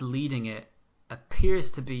thing that's leading it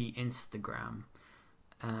appears to be Instagram.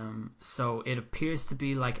 So it appears to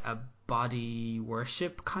be like a body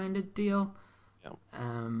worship kind of deal. Yeah.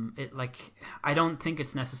 I don't think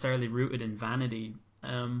it's necessarily rooted in vanity.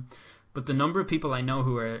 But the number of people I know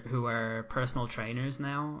who are personal trainers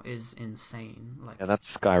now is insane. Yeah,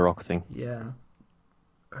 that's skyrocketing. Yeah.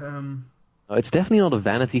 It's definitely not a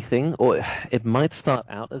vanity thing, or it might start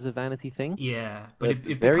out as a vanity thing. Yeah, but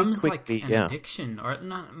it becomes quickly, like an addiction, or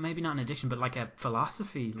maybe not an addiction, but like a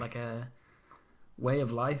philosophy, like a way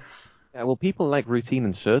of life. Yeah, well, people like routine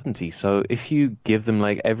and certainty, so if you give them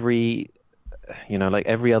like every like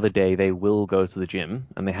every other day they will go to the gym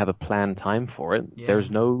and they have a planned time for it. Yeah. There's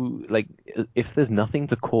no, like, if there's nothing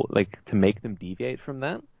to call, like, to make them deviate from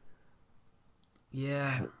that,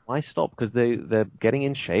 Yeah. why stop? Because they're getting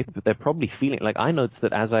in shape, but they're probably feeling, like, I noticed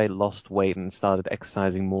that as I lost weight and started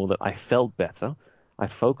exercising more, that I felt better, I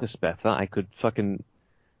focused better, I could fucking,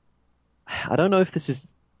 I don't know if this is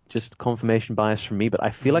just confirmation bias from me, but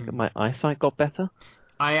I feel like my eyesight got better.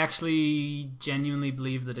 I actually genuinely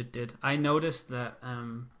believe that it did. I noticed that.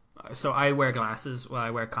 So I wear glasses. Well,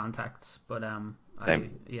 I wear contacts, but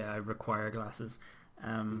Same. I require glasses.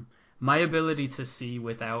 My ability to see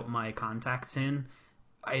without my contacts in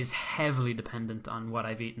is heavily dependent on what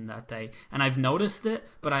I've eaten that day, and I've noticed it,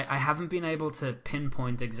 but I haven't been able to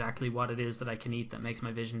pinpoint exactly what it is that I can eat that makes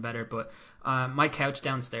my vision better. But my couch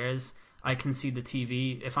downstairs, I can see the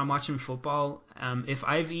TV. If I'm watching football, if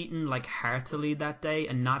I've eaten like heartily that day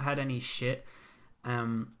and not had any shit,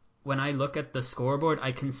 when I look at the scoreboard,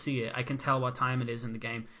 I can see it. I can tell what time it is in the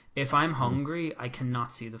game. If I'm hungry, I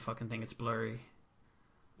cannot see the fucking thing. It's blurry.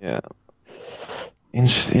 Yeah.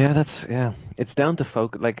 Interesting. Yeah. It's down to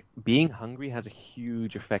focus. Like, being hungry has a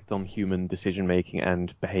huge effect on human decision making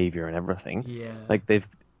and behavior and everything. Yeah. Like,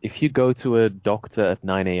 if you go to a doctor at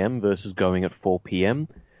 9 a.m. versus going at 4 p.m.,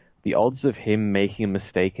 the odds of him making a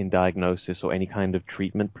mistake in diagnosis or any kind of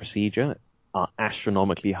treatment procedure are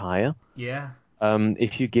astronomically higher. Yeah.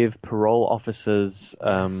 If you give parole officers,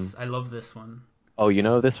 Yes, I love this one. oh, you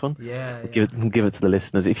know this one? Yeah. Give it to the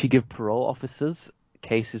listeners. If you give parole officers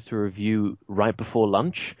cases to review right before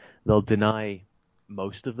lunch, they'll deny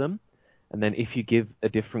most of them. And then if you give a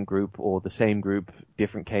different group or the same group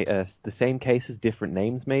the same cases, different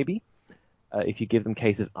names maybe, if you give them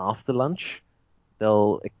cases after lunch,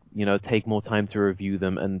 they'll take more time to review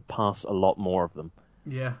them and pass a lot more of them.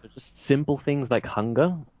 Yeah. So just simple things like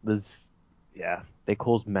hunger, they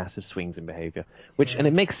cause massive swings in behavior. And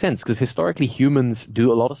it makes sense because historically humans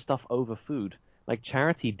do a lot of stuff over food. Like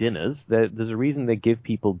charity dinners, there's a reason they give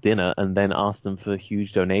people dinner and then ask them for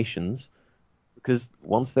huge donations, because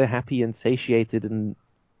once they're happy and satiated and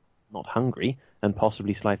not hungry and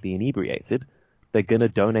possibly slightly inebriated, they're gonna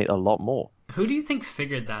donate a lot more. Who do you think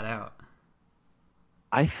figured that out?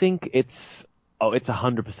 I think it's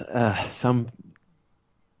 100%.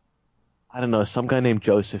 I don't know, some guy named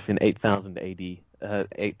Joseph in 8000 AD,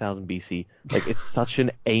 8000 BC. Like, it's such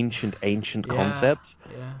an ancient concept.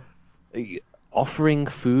 Yeah. Offering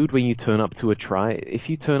food when you turn up to a tribe. If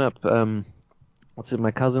you turn up,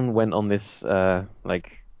 my cousin went on this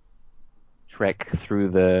trek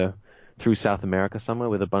through South America somewhere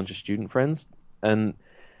with a bunch of student friends, and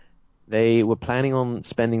they were planning on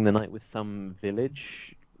spending the night with some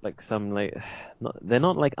village, they're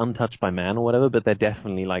not like untouched by man or whatever, but they're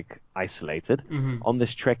definitely like isolated. Mm-hmm. On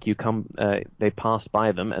this trek, they passed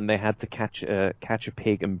by them and they had to catch a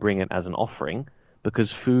pig and bring it as an offering,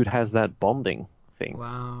 because food has that bonding thing.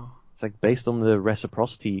 Wow. It's like based on the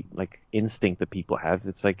reciprocity, like, instinct that people have.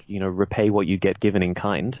 It's like, repay what you get given in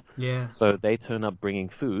kind. Yeah. So they turn up bringing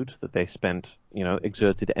food that they spent,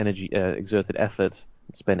 exerted effort,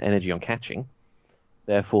 spent energy on catching.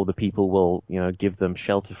 Therefore, the people will, give them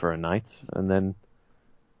shelter for a night, and then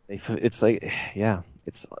it's like,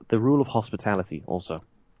 it's the rule of hospitality also.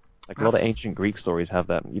 Like, a lot of ancient Greek stories have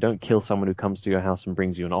that. You don't kill someone who comes to your house and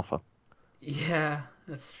brings you an offer. Yeah,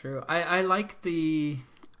 that's true. I like the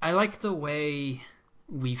way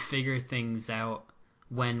we figure things out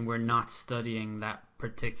when we're not studying that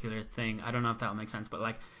particular thing. I don't know if that will make sense, but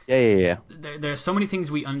like, Yeah. There's so many things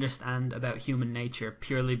we understand about human nature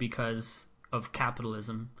purely because of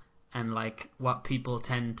capitalism and like what people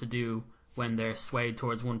tend to do when they're swayed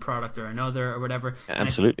towards one product or another or whatever. Yeah,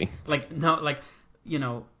 absolutely.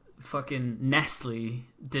 Fucking Nestle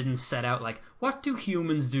didn't set out like, what do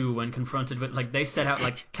humans do when confronted with, like, they set out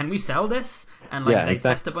like, can we sell this? And like they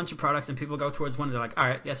test a bunch of products and people go towards one and they're like, all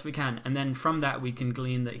right, yes we can, and then from that we can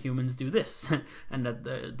glean that humans do this and that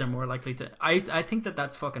they're more likely to. I think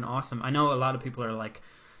that's fucking awesome. I know a lot of people are like,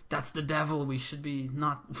 that's the devil, we should be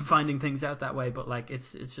not finding things out that way, but like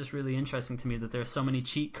it's just really interesting to me that there are so many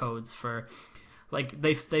cheat codes for, like,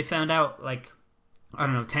 they found out, like, I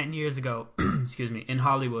don't know, 10 years ago, excuse me, in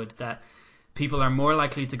Hollywood, that people are more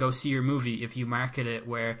likely to go see your movie if you market it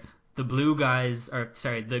where the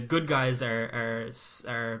good guys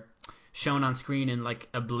are shown on screen in like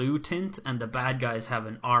a blue tint and the bad guys have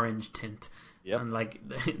an orange tint. Yep. And like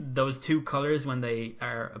those two colors, when they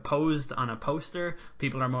are opposed on a poster,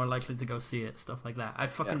 people are more likely to go see it. Stuff like that. I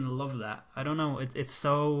fucking love that. I don't know. It's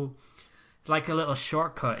so like a little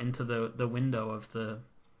shortcut into the window of the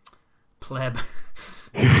pleb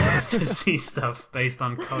to see stuff based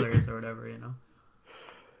on colors or whatever,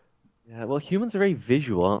 Yeah, well, humans are very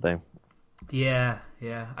visual, aren't they? Yeah,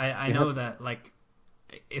 yeah. I You know have, that. Like,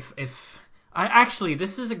 if I actually,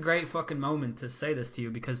 this is a great fucking moment to say this to you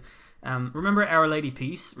because, remember Our Lady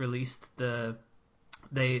Peace released their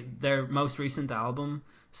most recent album,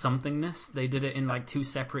 Somethingness. They did it in like two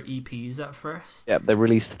separate EPs at first. yeah, they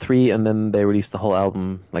released three, and then they released the whole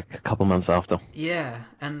album like a couple months after. Yeah,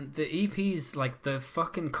 and the EPs, like the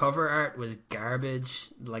fucking cover art was garbage.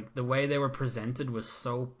 Like the way they were presented was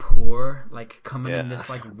so poor, like coming in Yeah. this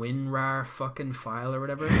like WinRAR fucking file or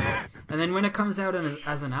whatever. And then when it comes out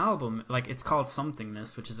as an album, like it's called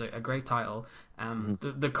Somethingness, which is a great title.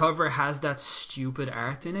 Mhm. The cover has that stupid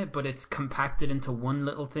art in it, but it's compacted into one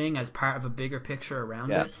little thing as part of a bigger picture around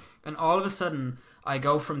Yeah. it. And all of a sudden, I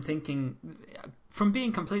go from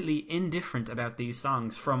being completely indifferent about these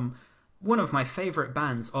songs, from one of my favorite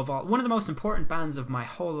bands of all, one of the most important bands of my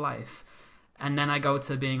whole life, and then I go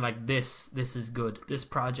to being like, this is good. This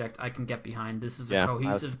project I can get behind. This is a Yeah, I would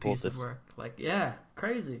cohesive support piece of this. work. Like, yeah,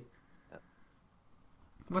 crazy.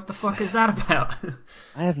 What the It's, fuck is that about?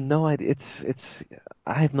 I have no idea.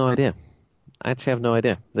 I have no idea. I actually have no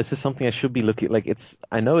idea. This is something I should be looking like.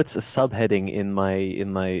 I know it's a subheading in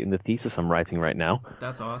the thesis I'm writing right now.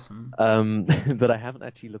 That's awesome. But I haven't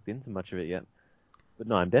actually looked into much of it yet. But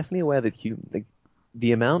no, I'm definitely aware that like,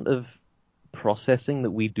 the amount of processing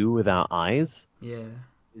that we do with our eyes Yeah.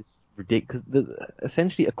 is ridiculous.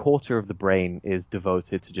 Essentially, a quarter of the brain is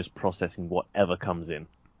devoted to just processing whatever comes in.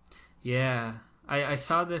 Yeah, I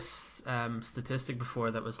saw this statistic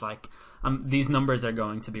before that was like, these numbers are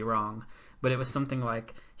going to be wrong, but it was something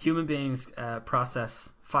like human beings process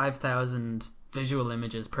 5,000 visual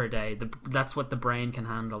images per day. That's what the brain can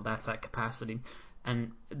handle. That's that capacity.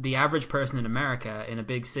 And the average person in America in a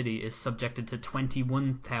big city is subjected to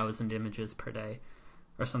 21,000 images per day,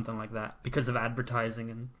 or something like that, because of advertising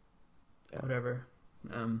and Yeah. whatever.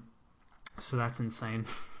 Um, so that's insane.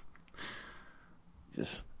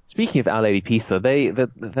 Just speaking of Our Lady Peace, though,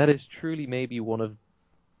 that is truly maybe one of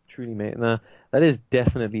truly no, that is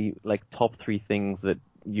definitely like top three things that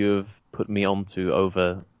you've put me onto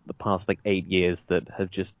over the past like 8 years that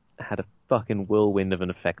have just had a fucking whirlwind of an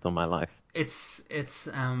effect on my life. It's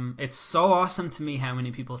so awesome to me how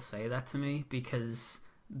many people say that to me, because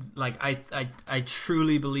like I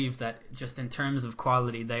truly believe that just in terms of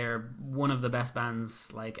quality they are one of the best bands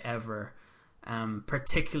like ever.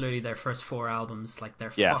 Particularly their first four albums, like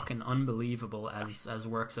they're Yeah. fucking unbelievable as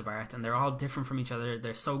works of art, and they're all different from each other.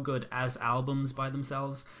 They're so good as albums by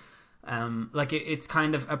themselves. Like it's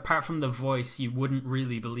kind of, apart from the voice, you wouldn't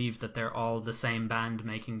really believe that they're all the same band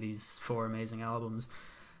making these four amazing albums.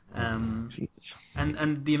 Jesus.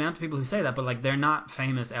 And the amount of people who say that, but like they're not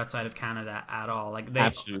famous outside of Canada at all. Like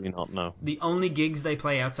Absolutely not, no. the only gigs they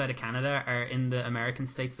play outside of Canada are in the American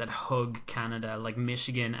states that hug Canada, like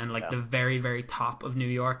Michigan and like Yeah. the very, very top of New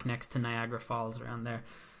York next to Niagara Falls around there.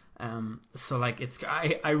 So like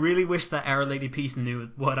I really wish that Our Lady Peace knew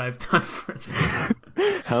what I've done for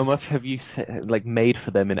them. How much have you like made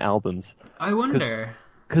for them in albums? I wonder.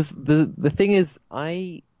 Because the thing is,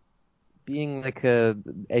 I being like a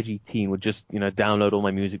edgy teen would just download all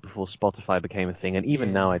my music before Spotify became a thing, and even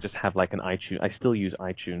Yeah. now I just have like an iTunes. I still use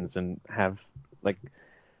iTunes and have like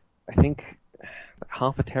I think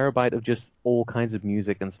half a terabyte of just all kinds of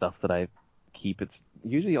music and stuff that I keep. It's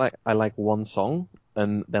usually like I like one song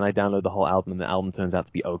and then I download the whole album and the album turns out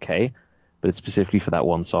to be okay, but it's specifically for that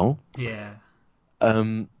one song. Yeah.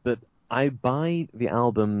 But I buy the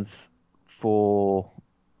albums for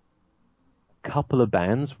a couple of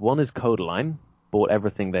bands. One is Codaline. Bought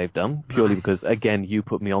everything they've done purely Nice. because, again, you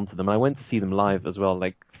put me onto them. I went to see them live as well,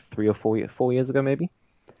 like 4 years ago, maybe.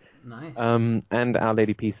 Nice. And Our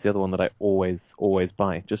Lady Peace, the other one that I always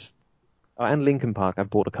buy. And Linkin Park, I've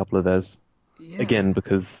bought a couple of theirs Yeah. again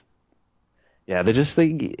because, yeah, they're just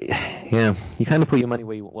yeah, you kind of put your money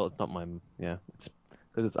where well, it's not it's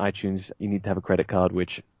because it's iTunes. You need to have a credit card,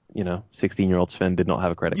 which 16-year-old Sven did not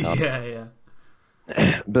have a credit card. Yeah,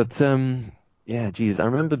 yeah. But yeah, geez, I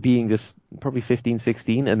remember being just probably 15,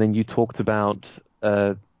 16, and then you talked about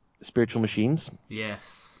Spiritual Machines.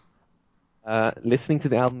 Yes. Listening to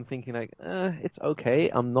the album, thinking like, it's okay.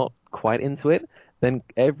 I'm not quite into it. Then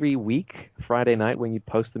every week, Friday night, when you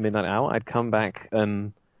post the Midnight Hour, I'd come back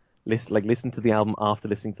and listen to the album after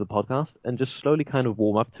listening to the podcast, and just slowly kind of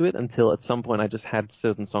warm up to it until at some point I just had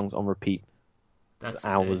certain songs on repeat, That's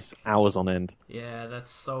hours sick. on end. Yeah,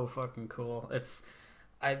 that's so fucking cool.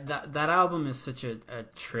 That album is such a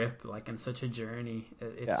trip, like, and such a journey.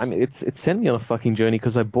 It's Yeah, I mean, it's sent me on a fucking journey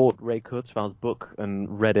because I bought Ray Kurzweil's book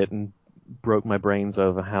and read it and broke my brains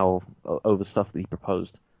over stuff that he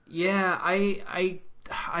proposed. yeah, I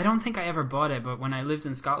I don't think I ever bought it, but when I lived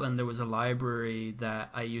in Scotland, there was a library that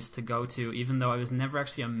I used to go to, even though I was never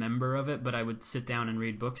actually a member of it, but I would sit down and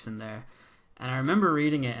read books in there. And I remember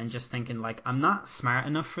reading it and just thinking, like, I'm not smart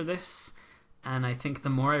enough for this, and I think the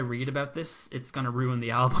more I read about this, it's going to ruin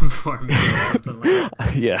the album for me or something like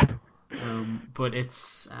that. Yeah. But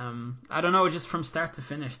it's, I don't know, just from start to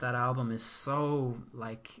finish, that album is so,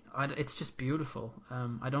 like, it's just beautiful.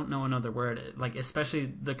 I don't know another word. Like,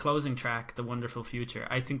 especially the closing track, The Wonderful Future.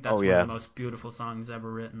 I think that's one of the most beautiful songs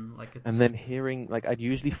ever written. Like, it's... And then hearing, like, I'd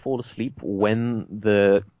usually fall asleep when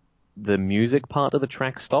the music part of the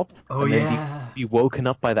track stopped. Oh, and yeah. then be woken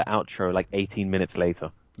up by the outro, like, 18 minutes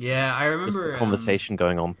later. Yeah, I remember... Just the conversation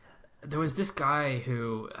going on. There was this guy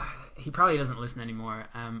who... he probably doesn't listen anymore.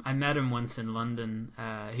 I met him once in London.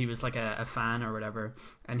 He was like a fan or whatever,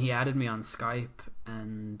 and he added me on Skype,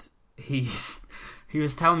 and he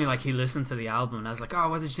was telling me like he listened to the album, and I was like, oh,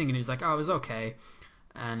 what did you think? And he was like, oh, it was okay.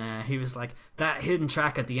 And he was like, that hidden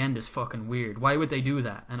track at the end is fucking weird. Why would they do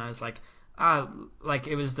that? And I was like, like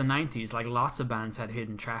it was the 90s, like lots of bands had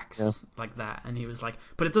hidden tracks like that. And he was like,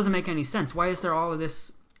 but it doesn't make any sense. Why is there all of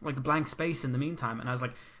this like blank space in the meantime? And I was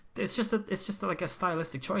like, it's just like a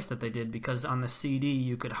stylistic choice that they did, because on the CD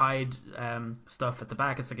you could hide stuff at the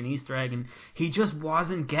back. It's like an Easter egg, and he just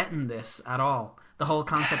wasn't getting this at all. The whole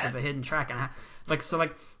concept of a hidden track, and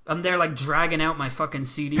I'm there like dragging out my fucking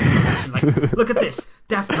CD collection, like, look at this,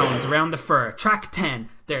 Deftones, Around the Fur, track 10.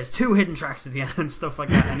 There's 2 hidden tracks at the end and stuff like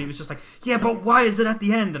that. And he was just like, yeah, but why is it at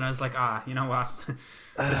the end? And I was like, you know what,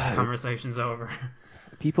 this conversation's over.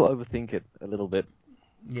 People overthink it a little bit.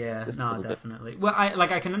 Yeah, no, definitely. Well,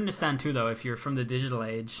 I can understand too, though, if you're from the digital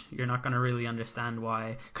age, you're not going to really understand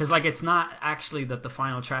why. Because, like, it's not actually that the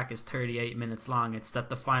final track is 38 minutes long. It's that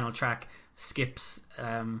the final track skips,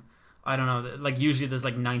 I don't know, like, usually there's,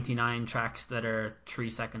 like, 99 tracks that are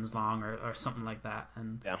 3 seconds long or something like that.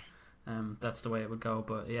 And that's the way it would go.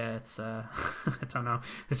 But, yeah, it's, I don't know.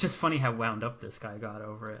 It's just funny how wound up this guy got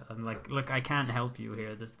over it. I'm like, look, I can't help you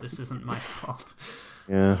here. This isn't my fault.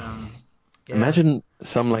 Yeah. Yeah. Imagine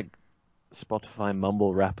some like Spotify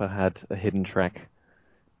mumble rapper had a hidden track.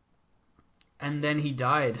 And then he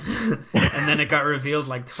died. And then it got revealed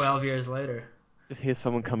like 12 years later. Just hear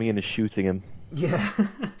someone coming in and shooting him. Yeah.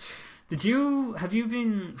 Have you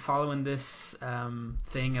been following this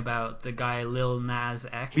thing about the guy Lil Nas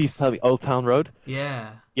X? Please tell me, Old Town Road?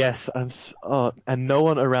 Yeah. Yes, and no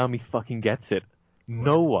one around me fucking gets it.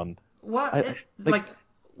 No one. What?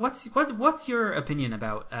 What's your opinion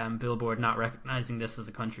about Billboard not recognizing this as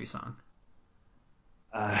a country song?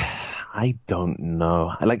 I don't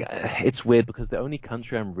know. It's weird because the only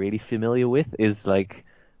country I'm really familiar with is like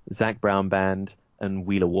Zac Brown Band and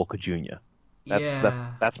Wheeler Walker Jr.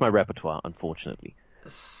 That's my repertoire, unfortunately.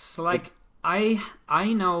 So like I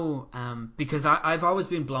know because I've always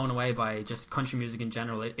been blown away by just country music in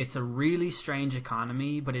general. It's a really strange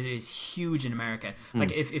economy, but it is huge in America.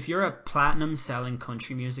 Like if you're a platinum selling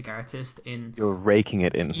country music artist you're raking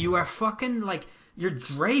it in. You are fucking like, you're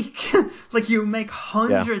Drake. Like, you make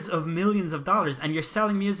hundreds of millions of dollars, and you're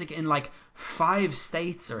selling music in like 5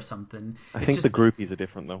 states or something. I think the groupies are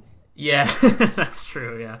different though. Yeah, that's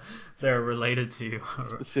true, yeah. They're related to you.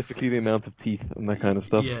 Specifically the amount of teeth and that kind of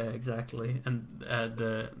stuff. Yeah, exactly. And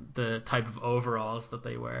the type of overalls that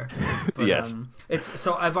they wear. But, yes.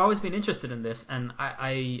 So I've always been interested in this, and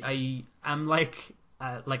I am like,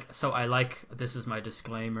 this is my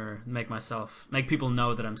disclaimer, make people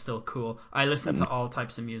know that I'm still cool. I listen to all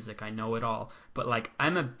types of music, I know it all. But like,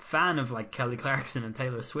 I'm a fan of like Kelly Clarkson and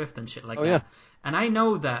Taylor Swift and shit like that. Yeah. And I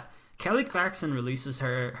know that Kelly Clarkson releases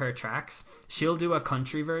her tracks, she'll do a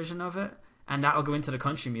country version of it, and that'll go into the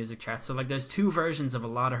country music chart. So like, there's 2 versions of a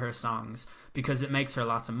lot of her songs because it makes her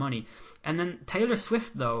lots of money. And then Taylor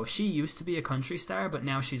Swift, though, she used to be a country star, but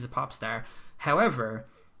now she's a pop star. However,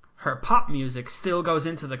 her pop music still goes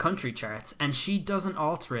into the country charts, and she doesn't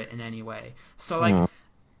alter it in any way. So like,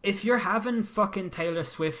 if you're having fucking Taylor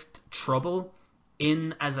Swift trouble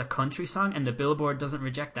in as a country song and the Billboard doesn't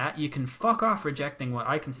reject that, you can fuck off rejecting what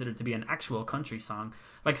I consider to be an actual country song.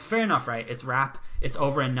 Like, fair enough, right? It's rap, it's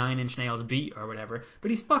over a 9 Inch Nails beat or whatever,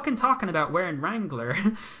 but he's fucking talking about wearing Wrangler,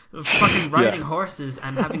 fucking riding horses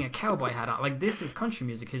and having a cowboy hat on. Like, this is country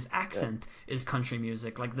music. His accent is country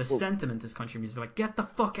music. Like, the sentiment is country music. Like, get the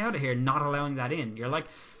fuck out of here not allowing that in. You're like,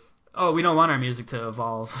 oh, we don't want our music to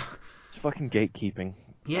evolve. It's fucking gatekeeping.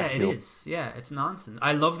 Yeah, it is. Yeah, it's nonsense.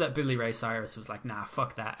 I love that Billy Ray Cyrus was like, nah,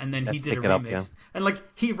 fuck that. And then he did a remix. And like,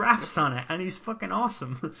 he raps on it, and he's fucking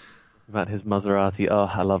awesome. About his Maserati. Oh,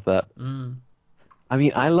 I love that. I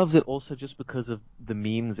mean, I loved it also just because of the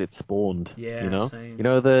memes it spawned. Yeah, you know? same. You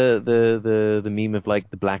know the meme of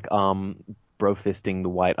like the black arm bro fisting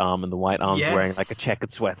the white arm, and the white arm's wearing like a Yes.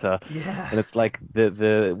 checkered sweater, Yeah. and it's like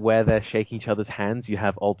the where they're shaking each other's hands. You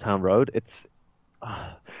have Old Town Road.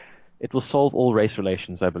 It will solve all race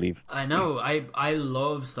relations, I believe. I know. I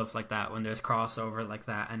love stuff like that when there's crossover like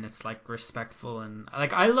that and it's like respectful and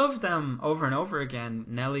like I love them over and over again.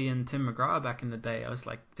 Nelly and Tim McGraw back in the day. I was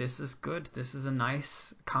like, this is good. This is a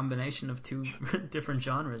nice combination of two different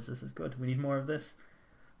genres. This is good. We need more of this.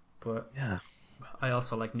 But Yeah. I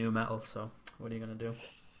also like new metal, so what are you gonna do?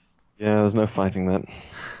 Yeah, there's no fighting that.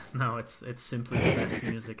 No, it's simply the best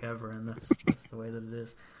music ever, and that's the way that it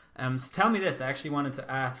is. So tell me this. I actually wanted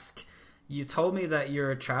to ask. You told me that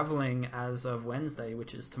you're traveling as of Wednesday,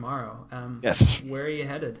 which is tomorrow. Yes. Where are you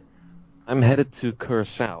headed? I'm headed to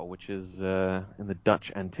Curacao, which is in the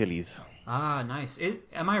Dutch Antilles. Ah, nice.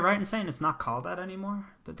 Am I right in saying it's not called that anymore?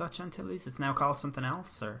 The Dutch Antilles? It's now called something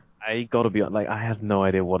else, or? I gotta be like, I have no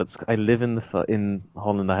idea what it's. I live in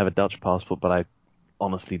Holland. I have a Dutch passport, but I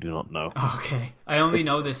honestly do not know. Okay. I only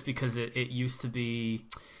know this because it used to be,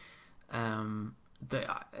 it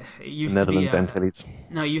used Netherlands to be Antilles.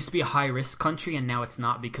 no, it used to be a high risk country, and now it's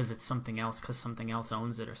not because it's something else because something else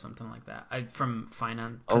owns it or something like that. From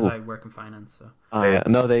finance because I work in finance, so. Oh yeah,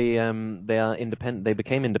 no, they are independent. They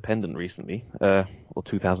became independent recently, or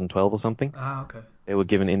 2012 or something. Ah, okay. They were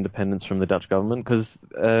given independence from the Dutch government because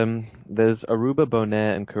there's Aruba,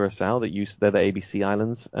 Bonaire, and Curacao they're the ABC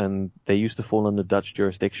islands, and they used to fall under Dutch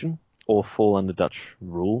jurisdiction or fall under Dutch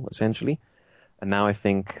rule essentially. And now I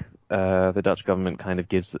think the Dutch government kind of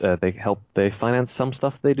gives they finance some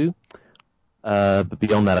stuff they do, but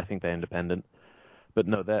beyond that I think they're independent. But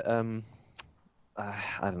no, they're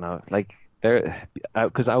I don't know, like they're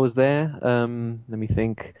because I was there. Let me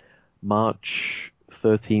think, March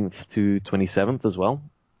 13th to 27th as well.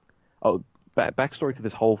 Oh, backstory to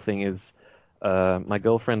this whole thing is my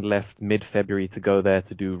girlfriend left mid-February to go there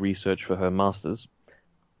to do research for her master's,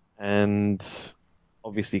 and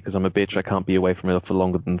obviously because I'm a bitch, I can't be away from her for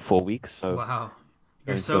longer than 4 weeks. So Wow,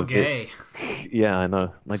 you're going so to a gay. yeah, I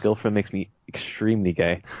know. My girlfriend makes me extremely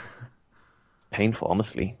gay. Painful,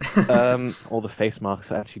 honestly. All the face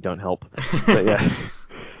marks actually don't help. But yeah.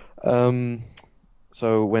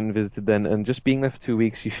 So when visited then, and just being there for 2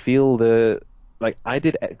 weeks, you feel so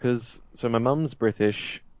my mum's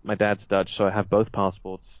British, my dad's Dutch, so I have both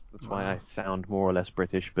passports. That's why I sound more or less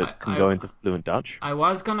British, but can go into fluent Dutch. I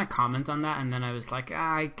was gonna comment on that, and then I was like,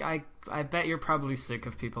 I bet you're probably sick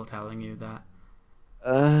of people telling you that.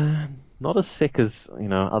 Not as sick as,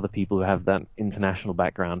 other people who have that international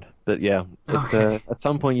background. But yeah, Okay. at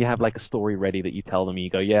some point you have like a story ready that you tell them. You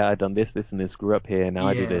go, yeah, I've done this, this, and this. Grew up here. Now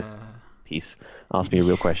I do this. Yeah. Peace. Ask me a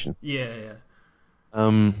real question. Yeah.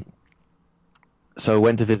 So I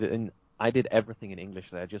went to visit, and I did everything in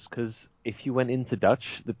English there, just because if you went into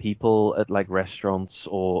Dutch, the people at like restaurants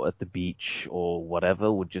or at the beach or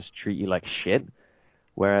whatever would just treat you like shit.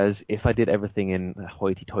 Whereas if I did everything in a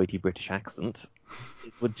hoity-toity British accent,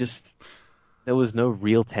 there was no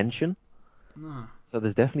real tension. No. So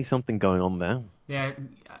there's definitely something going on there. Yeah,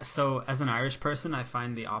 so as an Irish person, I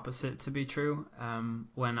find the opposite to be true.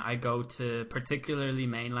 When I go to particularly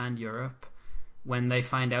mainland Europe, when they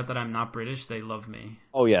find out that I'm not British, they love me.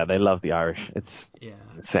 Oh yeah, they love the Irish. It's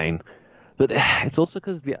insane. But it's also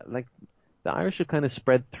because the Irish are kind of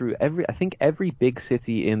spread through I think every big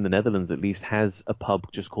city in the Netherlands at least has a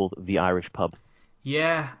pub just called the Irish Pub.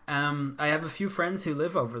 Yeah, I have a few friends who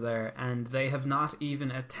live over there, and they have not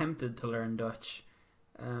even attempted to learn Dutch.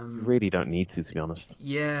 You really don't need to be honest.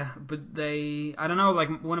 Yeah, but I don't know,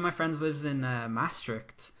 like one of my friends lives in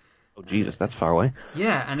Maastricht. Oh Jesus, that's far away.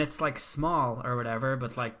 Yeah, and it's like small or whatever,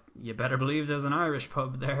 but like you better believe there's an Irish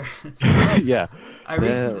pub there. Yeah. I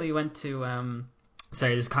recently went to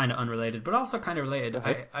sorry, this is kind of unrelated, but also kind of related.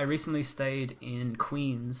 Okay. I recently stayed in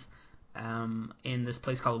Queens, in this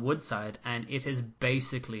place called Woodside, and it is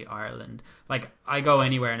basically Ireland. Like, I go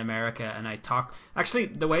anywhere in America and I talk. Actually,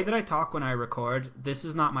 the way that I talk when I record, this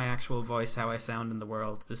is not my actual voice, how I sound in the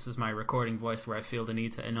world. This is my recording voice where I feel the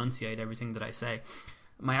need to enunciate everything that I say.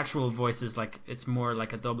 My actual voice is like, it's more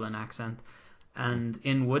like a Dublin accent. And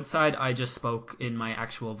in Woodside, I just spoke in my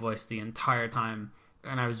actual voice the entire time.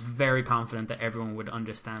 And I was very confident that everyone would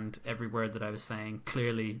understand every word that I was saying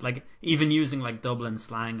clearly, like even using like Dublin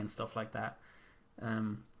slang and stuff like that,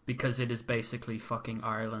 because it is basically fucking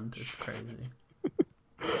Ireland. It's crazy.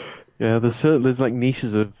 Yeah, there's like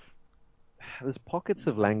there's pockets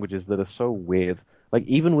of languages that are so weird. Like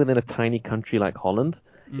even within a tiny country like Holland,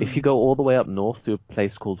 if you go all the way up north to a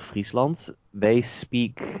place called Friesland, they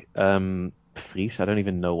speak Fries. I don't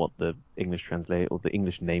even know what the English translate or the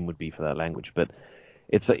English name would be for that language, but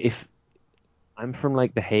it's like if I'm from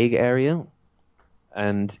like the Hague area,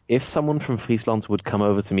 And if someone from Friesland would come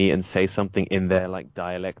over to me and say something in their like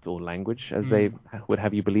dialect or language, as they would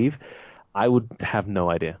have you believe, I would have no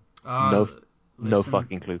idea. No Listen,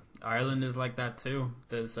 fucking clue. Ireland is like that too.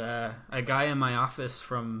 There's a guy in my office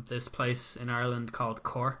from this place in Ireland called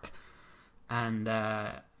Cork, and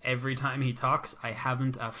every time he talks, I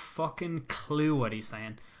haven't a fucking clue what he's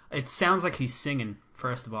saying. It sounds like he's singing,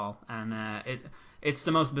 first of all, and it's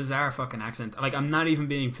the most bizarre fucking accent. Like, I'm not even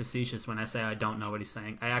being facetious when I say I don't know what he's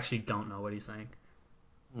saying. I actually don't know what he's saying.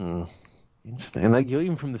 Interesting. And like you're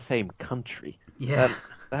even from the same country. Yeah.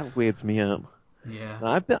 That weirds me out. Yeah.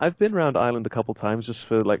 Now, I've been around Ireland a couple times just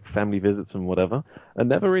for like family visits and whatever, and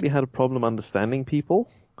never really had a problem understanding people.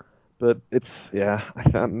 But it's I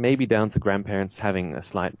found maybe down to grandparents having a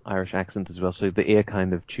slight Irish accent as well, so the ear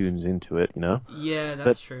kind of tunes into it, you know. Yeah,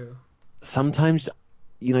 that's true. Sometimes,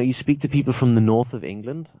 you speak to people from the north of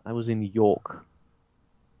England. I was in York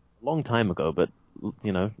a long time ago, but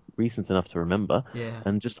recent enough to remember. Yeah.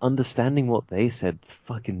 And just understanding what they said,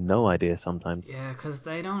 fucking no idea sometimes. Yeah, because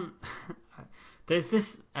they don't. There's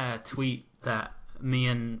this tweet that me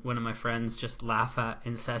and one of my friends just laugh at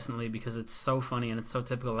incessantly because it's so funny and it's so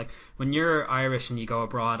typical. Like, when you're Irish and you go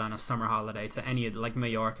abroad on a summer holiday to any, like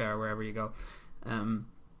Mallorca or wherever you go,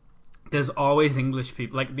 there's always English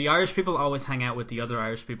people. Like, the Irish people always hang out with the other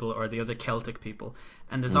Irish people or the other Celtic people,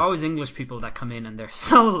 and there's always English people that come in and they're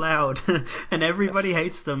so loud and everybody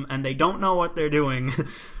hates them and they don't know what they're doing.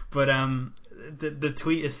 But the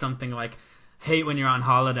tweet is something like, hate when you're on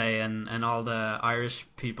holiday and all the Irish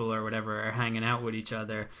people or whatever are hanging out with each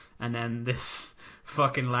other, and then this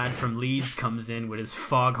fucking lad from Leeds comes in with his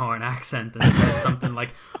foghorn accent and says something like,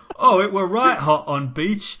 "Oh, it were right hot on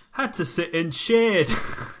beach, had to sit in shade."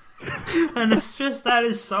 And it's just, that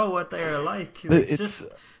is so what they are like. It's just,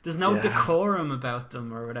 there's no decorum about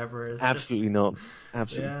them or whatever. It's absolutely just, not.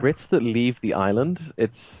 Absolutely. Yeah. Brits that leave the island,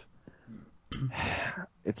 it's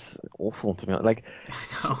awful to me. Like,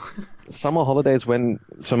 I know. summer holidays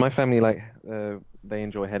so my family, like, they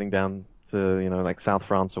enjoy heading down to, like South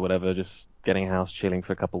France or whatever, just getting a house, chilling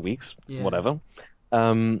for a couple of weeks, whatever.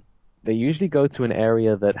 They usually go to an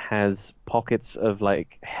area that has pockets of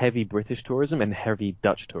like heavy British tourism and heavy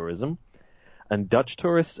Dutch tourism. And Dutch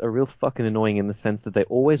tourists are real fucking annoying in the sense that they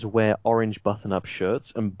always wear orange button-up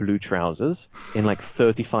shirts and blue trousers in like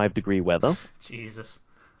 35-degree weather. Jesus.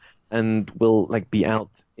 And will like be out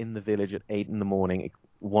in the village at 8 a.m,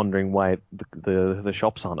 wondering why the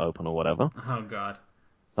shops aren't open or whatever. Oh God.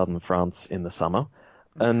 Southern France in the summer.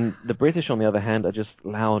 And the British, on the other hand, are just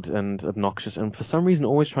loud and obnoxious, and for some reason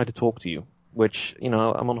always try to talk to you. Which, I'm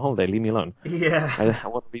on holiday, leave me alone. Yeah. I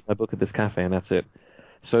want to read my book at this cafe, and that's it.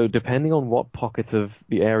 So depending on what pocket of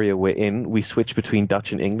the area we're in, we switch between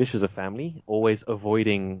Dutch and English as a family, always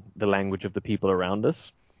avoiding the language of the people around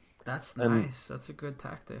us. That's nice. That's a good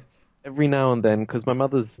tactic. Every now and then, because my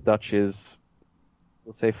mother's Dutch is,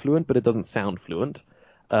 we'll say fluent, but it doesn't sound fluent,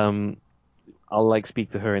 I'll like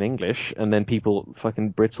speak to her in English, and then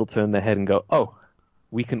fucking Brits will turn their head and go, "Oh,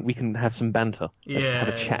 we can have some banter. Let's have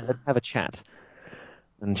a chat. Yeah. Let's have a chat."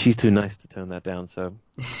 And she's too nice to turn that down, so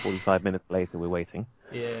 45 minutes later we're waiting.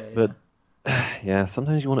 Yeah. But yeah,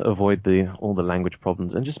 sometimes you want to avoid all the language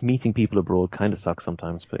problems, and just meeting people abroad kind of sucks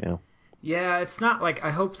sometimes. But yeah. Yeah, it's not like,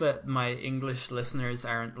 I hope that my English listeners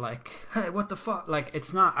aren't like, hey, what the fuck? Like,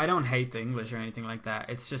 it's not, I don't hate the English or anything like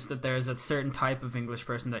that. It's just that there's a certain type of English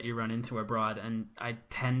person that you run into abroad, and I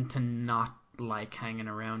tend to not like hanging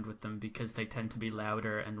around with them because they tend to be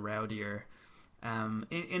louder and rowdier.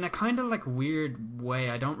 In a kind of like weird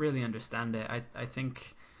way. I don't really understand it. I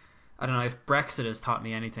think, I don't know, if Brexit has taught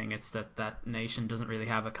me anything, it's that nation doesn't really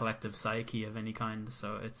have a collective psyche of any kind,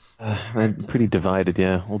 so it's... They're pretty divided,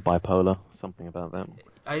 yeah, or bipolar, something about that.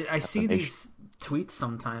 I see these tweets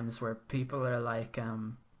sometimes where people are like,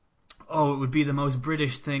 oh, it would be the most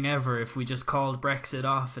British thing ever if we just called Brexit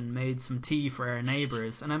off and made some tea for our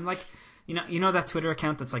neighbours. And I'm like, you know that Twitter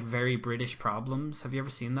account that's like Very British Problems? Have you ever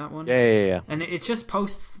seen that one? Yeah. And it just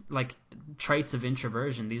posts like traits of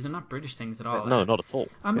introversion. These are not British things at all. No, not at all.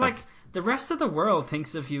 I'm like, the rest of the world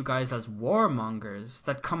thinks of you guys as warmongers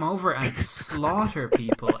that come over and slaughter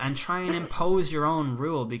people and try and impose your own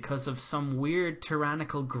rule because of some weird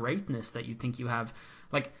tyrannical greatness that you think you have.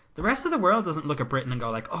 Like, the rest of the world doesn't look at Britain and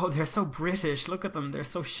go like, oh, they're so British, look at them, they're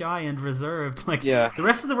so shy and reserved. Like, yeah. The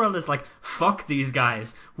rest of the world is like, fuck these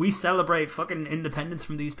guys. We celebrate fucking independence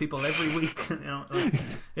from these people every week. Like,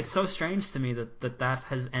 it's so strange to me that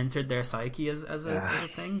has entered their psyche as a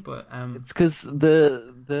thing. But it's because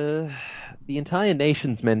the entire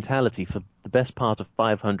nation's mentality for the best part of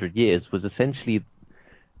 500 years was essentially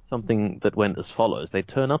something that went as follows. They'd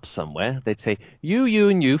turn up somewhere, they'd say, you,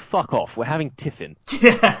 and you, fuck off, we're having tiffin.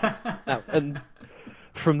 Yeah. And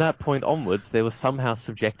from that point onwards, they were somehow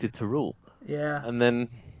subjected to rule. Yeah. And then,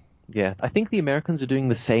 yeah, I think the Americans are doing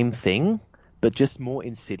the same thing, but just more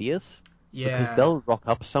insidious. Yeah. Because they'll rock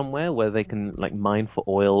up somewhere where they can like mine for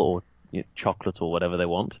oil or chocolate or whatever they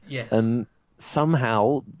want. Yes. And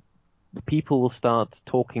somehow people will start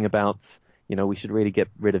talking about, we should really get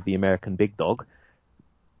rid of the American big dog.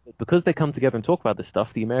 Because they come together and talk about this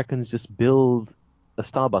stuff, the Americans just build a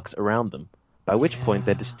Starbucks around them. By which point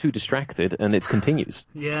they're just too distracted, and it continues.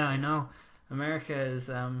 Yeah, I know. America is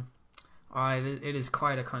it is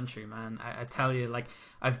quite a country, man. I tell you, like,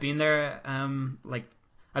 I've been there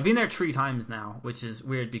I've been there 3 times now, which is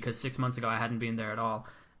weird because 6 months ago I hadn't been there at all.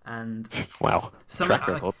 And wow, track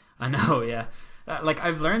record. I know, yeah.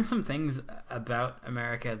 I've learned some things about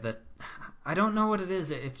America that I don't know what it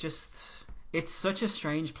is. It's such a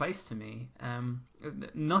strange place to me.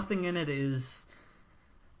 Nothing in it is,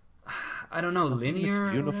 I don't know,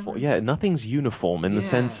 linear. Uniform. Yeah, nothing's uniform in the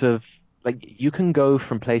sense of, like, you can go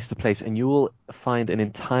from place to place and you will find an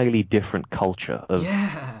entirely different culture of.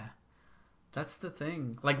 Yeah, that's the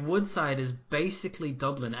thing. Like, Woodside is basically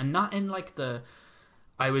Dublin, and not in like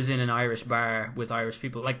I was in an Irish bar with Irish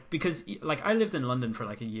people, because I lived in London for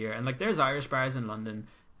like a year, and like there's Irish bars in London,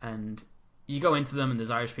 and you go into them and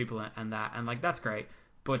there's Irish people and like that's great,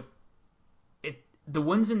 but the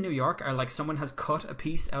ones in New York are like someone has cut a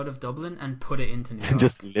piece out of Dublin and put it into New York.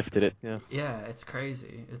 Just lifted it, yeah. Yeah, it's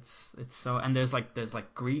crazy. It's so, and there's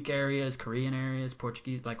Greek areas, Korean areas,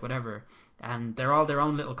 Portuguese, like whatever, and they're all their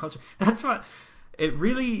own little culture. That's what it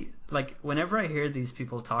really, like, whenever I hear these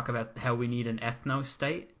people talk about how we need an ethno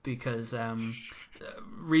state, because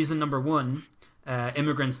reason number 1,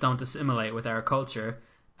 immigrants don't assimilate with our culture,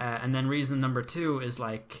 and then reason number 2 is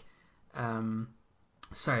like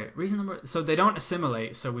so they don't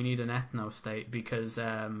assimilate, so we need an ethno state because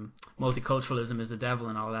multiculturalism is the devil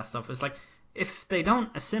and all that stuff. It's like, if they don't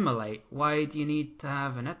assimilate, why do you need to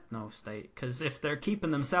have an ethno state? Because if they're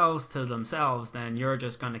keeping themselves to themselves, then you're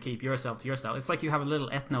just going to keep yourself to yourself. It's like you have a little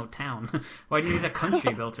ethno town. Why do you need a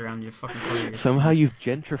country built around your fucking country? Somehow you've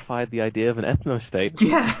gentrified the idea of an ethno state.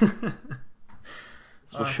 Yeah.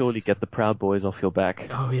 This will surely get the Proud Boys off your back.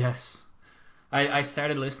 Oh yes. I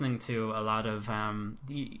started listening to a lot of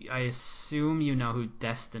I assume you know who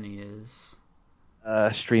Destiny is.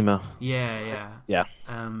 Streamer. Yeah.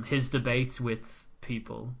 His debates with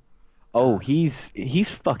people. Oh, he's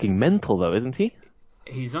fucking mental though, isn't he?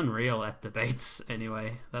 He's unreal at debates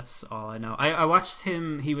anyway. That's all I know. I watched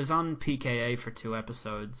him, he was on PKA for 2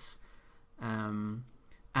 episodes. And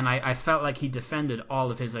I felt like he defended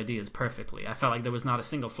all of his ideas perfectly. I felt like there was not a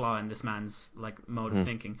single flaw in this man's like mode of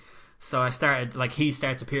thinking. So I started, like, he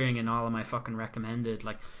starts appearing in all of my fucking recommended,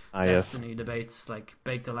 like, Destiny debates, like,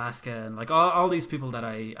 Baked Alaska, and, like, all these people that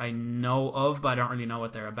I know of, but I don't really know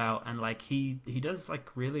what they're about, and, like, he does, like,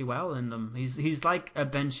 really well in them. He's like a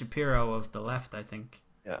Ben Shapiro of the left, I think.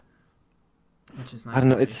 Yeah. Which is nice. I don't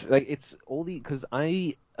know, to it's, see. like, it's all the, because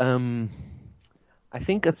I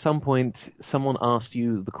think at some point someone asked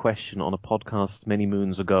you the question on a podcast many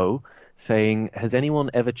moons ago, saying, has anyone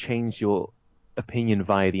ever changed your opinion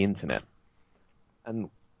via the internet? And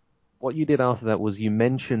what you did after that was you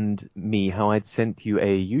mentioned me, how I'd sent you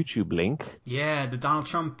a YouTube link. Yeah, the Donald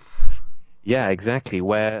Trump. Yeah, exactly,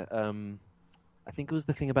 where I think it was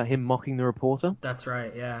the thing about him mocking the reporter. That's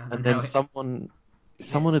right, yeah. And then someone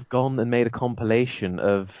had gone and made a compilation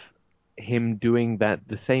of him doing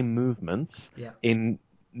the same movements in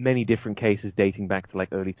many different cases dating back to like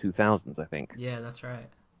early 2000s, I think. Yeah, that's right.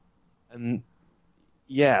 And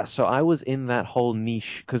yeah, so I was in that whole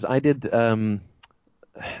niche because I did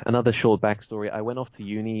another short backstory. I went off to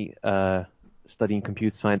uni studying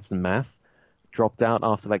computer science and math, dropped out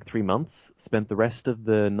after like 3 months, spent the rest of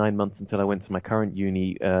the 9 months until I went to my current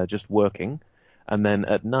uni just working, and then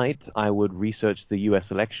at night I would research the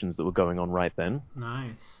US elections that were going on right then.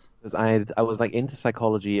 Nice. Because I was like into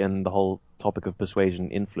psychology and the whole topic of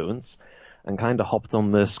persuasion influence, and kind of hopped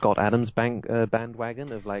on the Scott Adams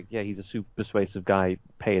bandwagon of like, yeah, he's a super persuasive guy,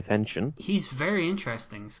 pay attention. He's very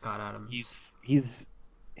interesting, Scott Adams.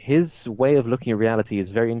 His way of looking at reality is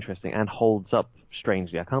very interesting and holds up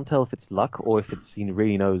strangely. I can't tell if it's luck or if he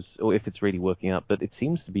really knows, or if it's really working out, but it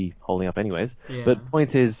seems to be holding up anyways. Yeah. But the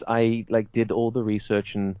point is, I like did all the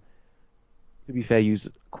research and, to be fair, used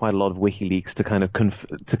quite a lot of WikiLeaks to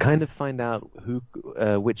kind of find out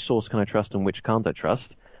which source can I trust and which can't I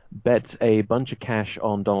trust. Bet a bunch of cash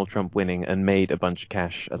on Donald Trump winning and made a bunch of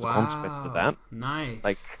cash as a consequence of that.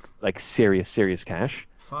 Nice. Like serious cash.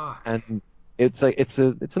 Fuck. And it's like it's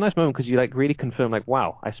a nice moment because you like really confirm like,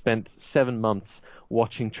 wow, I spent 7 months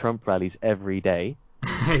watching Trump rallies every day.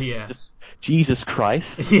 Yeah. Just Jesus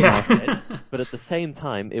Christ in Yeah. my head, but at the same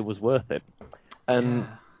time, it was worth it. And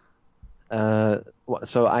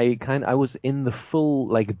so I was in the full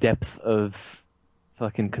like depth of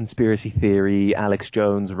fucking conspiracy theory, Alex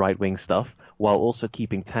Jones, right wing stuff, while also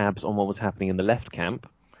keeping tabs on what was happening in the left camp.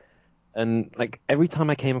 And like every time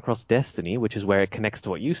I came across Destiny, which is where it connects to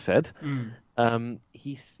what you said,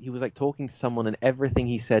 he was like talking to someone, and everything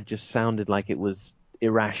he said just sounded like it was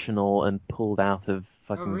irrational and pulled out of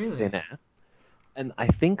fucking thin air. And I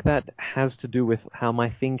think that has to do with how my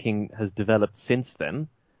thinking has developed since then.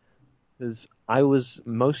 Because I was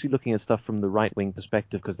mostly looking at stuff from the right-wing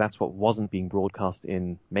perspective, because that's what wasn't being broadcast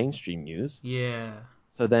in mainstream news. Yeah.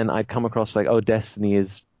 So then I'd come across like, oh, Destiny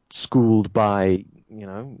is schooled by, you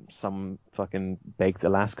know, some fucking baked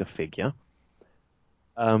Alaska figure.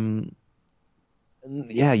 And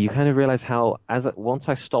yeah, you kind of realize how once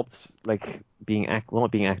I stopped like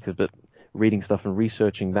not being active, but reading stuff and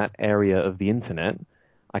researching that area of the internet,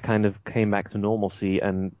 I kind of came back to normalcy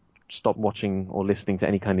and stopped watching or listening to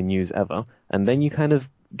any kind of news ever. And then you kind of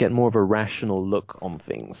get more of a rational look on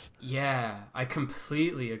things. Yeah, I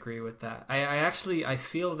completely agree with that. I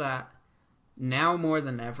feel that now more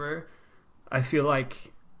than ever, I feel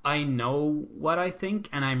like I know what I think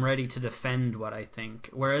and I'm ready to defend what I think.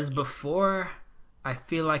 Whereas before, I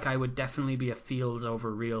feel like I would definitely be a feels over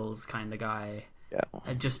reals kind of guy. Yeah.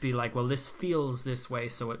 I'd just be like, well, this feels this way,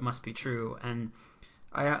 so it must be true. And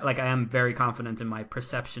I am very confident in my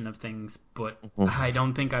perception of things, but I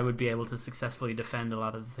don't think I would be able to successfully defend a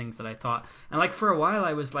lot of the things that I thought. And like for a while,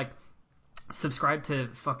 I was like subscribed to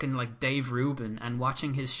fucking like Dave Rubin and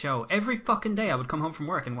watching his show every fucking day. I would come home from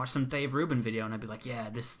work and watch some Dave Rubin video, and I'd be like, yeah,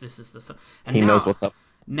 this is the. And he knows what's up.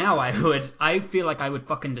 Now I feel like I would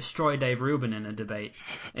fucking destroy Dave Rubin in a debate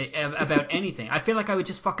about anything. I feel like I would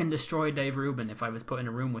just fucking destroy Dave Rubin if I was put in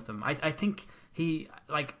a room with him. I think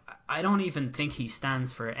I don't even think he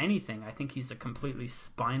stands for anything. I think he's a completely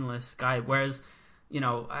spineless guy. Whereas, you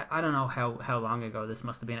know, I don't know how long ago this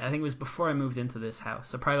must have been. I think it was before I moved into this house.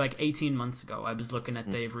 So probably like 18 months ago, I was looking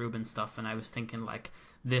at Dave Rubin stuff and I was thinking like,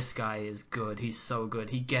 this guy is good. He's so good.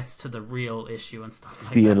 He gets to the real issue and stuff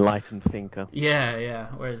like the that. enlightened thinker. Yeah.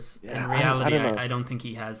 Whereas in reality, I don't think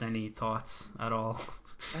he has any thoughts at all.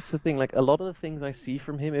 That's the thing. Like a lot of the things I see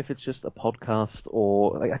from him, if it's just a podcast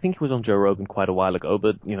or like I think he was on Joe Rogan quite a while ago,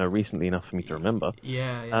 but you know, recently enough for me to remember.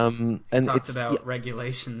 Yeah. And he talked about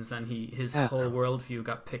regulations, and his whole worldview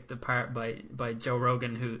got picked apart by Joe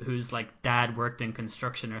Rogan, whose like dad worked in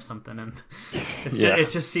construction or something, and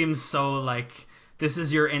it just seems so like. This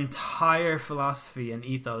is your entire philosophy and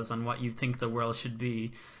ethos on what you think the world should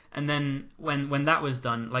be. And then when that was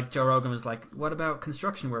done, like Joe Rogan was like, what about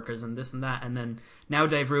construction workers and this and that? And then now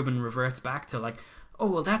Dave Rubin reverts back to like, oh,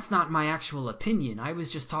 well, that's not my actual opinion. I was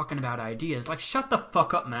just talking about ideas. Like, shut the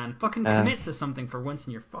fuck up, man. Fucking commit to something for once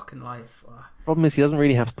in your fucking life. Problem is he doesn't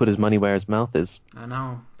really have to put his money where his mouth is. I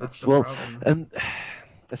know. That's the problem.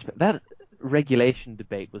 That regulation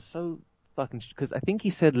debate was so... because I think he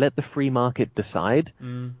said let the free market decide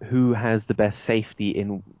who has the best safety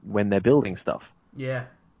in when they're building stuff. Yeah.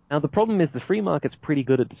 Now the problem is the free market's pretty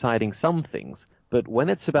good at deciding some things, but when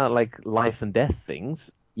it's about like life and death things,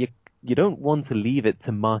 you don't want to leave it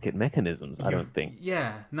to market mechanisms. I don't think.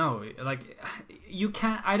 Yeah, no, like you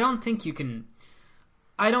can't. I don't think you can.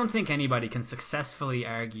 I don't think anybody can successfully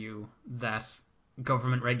argue that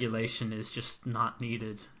government regulation is just not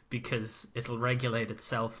needed. Because it'll regulate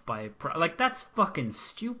itself by... Like, that's fucking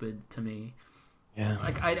stupid to me. Yeah.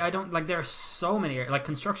 Like, I don't... Like, there are so many... Like,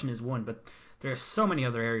 construction is one, but there are so many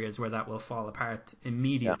other areas where that will fall apart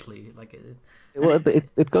immediately. Yeah. Like,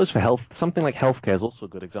 it goes for health. Something like healthcare is also a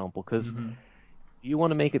good example, because you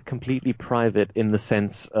want to make it completely private in the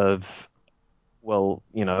sense of, well,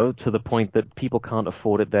 you know, to the point that people can't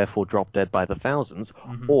afford it, therefore drop dead by the thousands,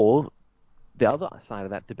 or... The other side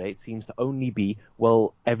of that debate seems to only be,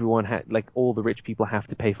 well, all the rich people have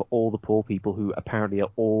to pay for all the poor people who apparently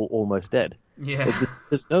are all almost dead. Yeah.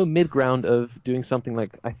 There's no mid-ground of doing something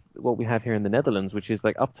like what we have here in the Netherlands, which is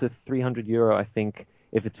like up to €300, I think,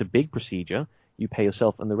 if it's a big procedure, you pay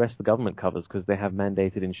yourself and the rest the government covers because they have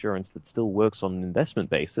mandated insurance that still works on an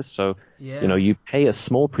investment basis. So, you know, you pay a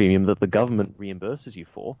small premium that the government reimburses you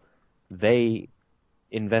for. They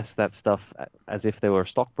invest that stuff as if they were a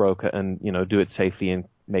stockbroker and, you know, do it safely and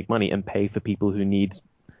make money and pay for people who need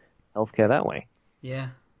healthcare that way. Yeah.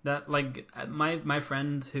 That, like, my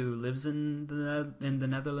friend who lives in the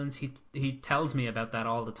Netherlands, he tells me about that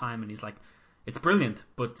all the time, and he's like, it's brilliant,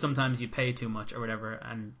 but sometimes you pay too much or whatever.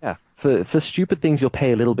 And Yeah, for stupid things, you'll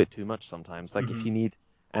pay a little bit too much sometimes. Like if you need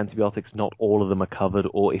antibiotics, not all of them are covered,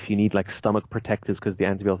 or if you need like stomach protectors because the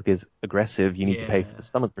antibiotic is aggressive, you need to pay for the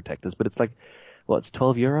stomach protectors. But it's like, well, it's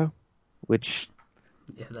 €12, which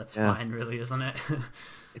that's fine, really, isn't it?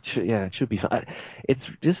 it should be fine. It's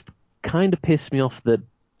just kind of pissed me off that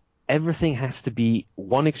everything has to be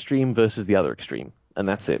one extreme versus the other extreme, and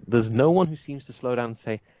that's it. There's no one who seems to slow down and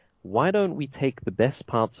say, why don't we take the best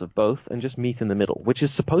parts of both and just meet in the middle, which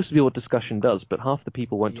is supposed to be what discussion does, but half the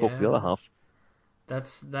people won't talk to the other half.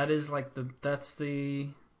 That is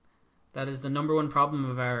the number one problem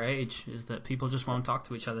of our age, is that people just won't talk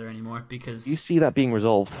to each other anymore. Because you see that being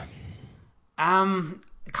resolved?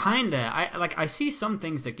 Kinda. I see some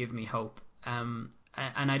things that give me hope.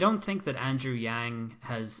 And I don't think that Andrew Yang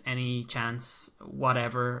has any chance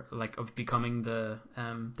whatever, like, of becoming the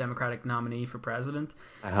Democratic nominee for president.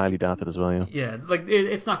 I highly doubt it as well. Yeah, like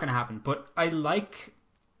it's not going to happen. But I'm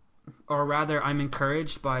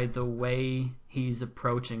encouraged by the way he's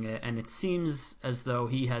approaching it, and it seems as though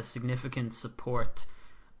he has significant support,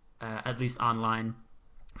 at least online,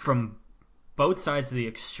 from both sides of the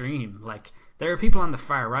extreme. Like, there are people on the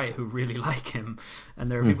far right who really like him, and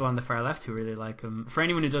there are people on the far left who really like him. For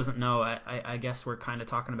anyone who doesn't know, I guess we're kind of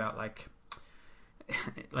talking about like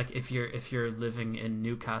if you're living in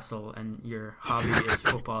Newcastle and your hobby is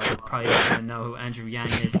football, you're probably not going to know who Andrew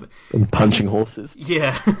Yang is. But and punching horses.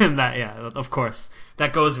 Yeah, of course,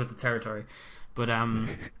 that goes with the territory. But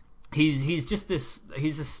he's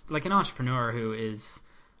like an entrepreneur who is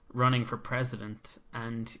running for president,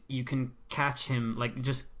 and you can catch him, like,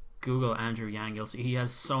 just Google Andrew Yang. You'll see he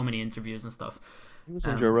has so many interviews and stuff. He was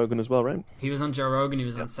on Joe Rogan as well, right? He was on Joe Rogan. He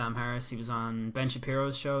was on Sam Harris. He was on Ben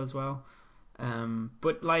Shapiro's show as well.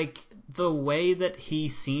 But like the way that he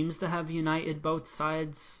seems to have united both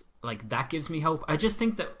sides, like, that gives me hope. I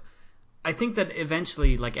think that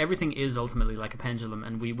eventually, like, everything is ultimately like a pendulum,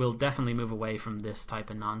 and we will definitely move away from this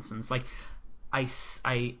type of nonsense. Like, I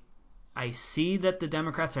see that the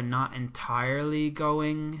Democrats are not entirely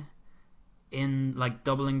going in, like,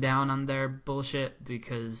 doubling down on their bullshit,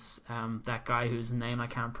 because that guy whose name I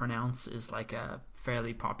can't pronounce is like a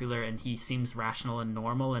fairly popular, and he seems rational and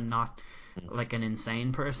normal and not like an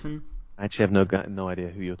insane person. I actually have no idea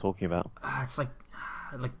who you're talking about. It's like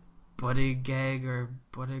Buttigieg or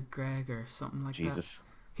Buttigieg or something like that.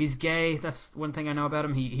 He's gay. That's one thing I know about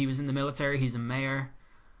him. He was in the military. He's a mayor.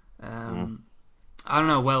 I don't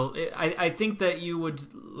know. Well, I think that you would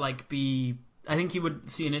I think you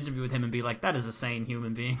would see an interview with him and be like, that is a sane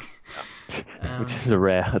human being. Which is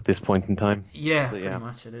rare at this point in time. Yeah, pretty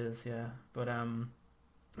much it is, yeah. But, I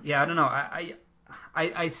don't know.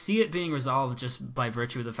 I see it being resolved just by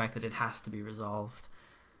virtue of the fact that it has to be resolved.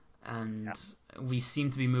 And we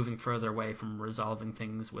seem to be moving further away from resolving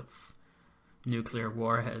things with nuclear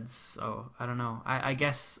warheads. So, I don't know. I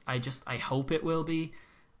guess I hope it will be,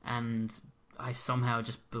 and I somehow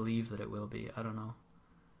just believe that it will be. I don't know.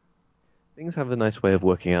 Things have a nice way of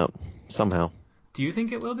working out, somehow. Do you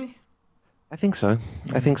think it will be? I think so.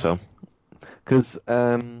 Because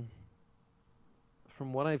from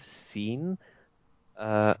what I've seen,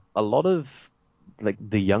 a lot of, like,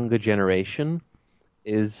 the younger generation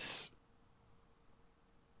is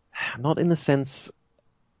not in the sense,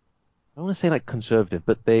 I don't want to say like conservative,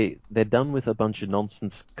 but they're done with a bunch of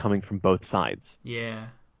nonsense coming from both sides. Yeah.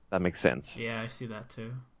 That makes sense. Yeah, I see that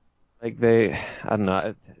too. Like, I don't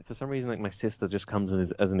know, for some reason, like, my sister just comes in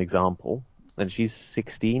as an example, and she's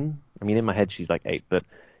 16. I mean, in my head, she's like 8, but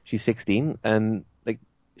she's 16, and, like,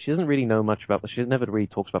 she doesn't really know much about, she never really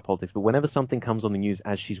talks about politics, but whenever something comes on the news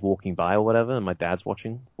as she's walking by or whatever, and my dad's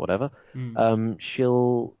watching, whatever,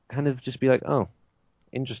 she'll kind of just be like, oh,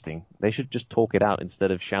 interesting. They should just talk it out instead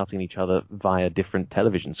of shouting at each other via different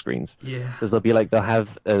television screens. Yeah. Because they'll have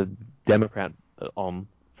a Democrat on,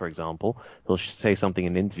 for example, they'll say something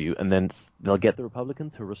in an interview, and then they'll get the Republican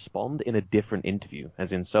to respond in a different interview,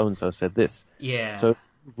 as in so-and-so said this. Yeah. So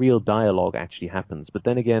real dialogue actually happens. But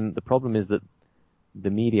then again, the problem is that the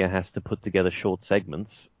media has to put together short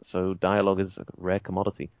segments, so dialogue is a rare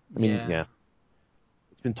commodity. I mean,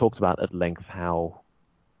 it's been talked about at length how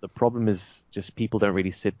the problem is just people don't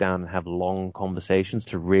really sit down and have long conversations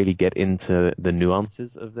to really get into the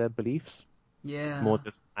nuances of their beliefs. Yeah. It's more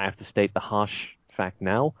just, I have to state the harsh fact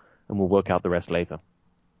now, and we'll work out the rest later.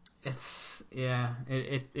 It's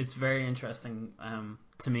very interesting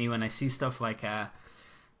to me when I see stuff like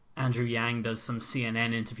Andrew Yang does some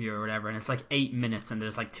CNN interview or whatever, and it's like 8 minutes, and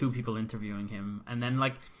there's like 2 people interviewing him, and then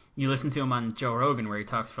like you listen to him on Joe Rogan where he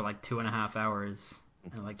talks for like 2.5 hours,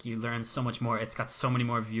 And like you learn so much more. It's got so many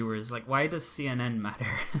more viewers. Like, why does CNN matter?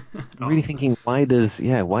 I'm really thinking, why does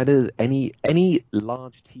any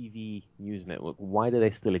large TV news network, why do they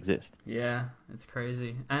still exist? Yeah, it's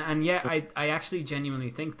crazy. And yeah, I actually genuinely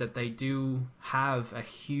think that they do have a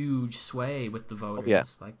huge sway with the voters. Oh, yeah.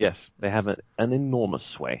 Like, Yes, they have an enormous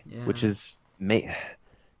sway, Yeah. which is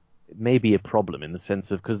may be a problem in the sense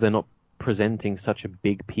of because they're not presenting such a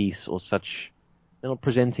big piece or they're not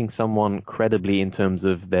presenting someone credibly in terms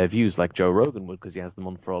of their views like Joe Rogan would because he has them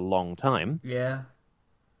on for a long time. Yeah.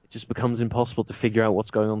 It just becomes impossible to figure out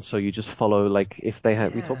what's going on, so you just follow, like, if they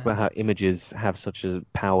have, we talk about how images have such a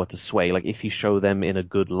power to sway, like, if you show them in a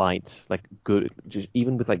good light, like, just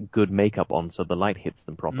even with, like, good makeup on, so the light hits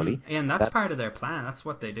them properly. And that's part of their plan. That's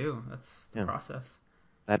what they do. That's the process.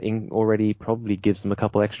 That already probably gives them a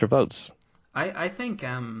couple extra votes. I think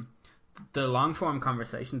the long-form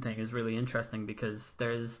conversation thing is really interesting because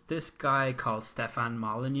there's this guy called Stefan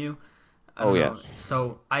Molyneux. Yeah.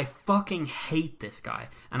 So I fucking hate this guy,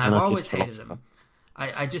 and I've always hated him.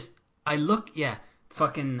 What is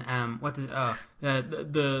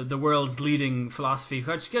the world's leading philosophy?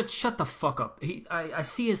 Shut the fuck up. I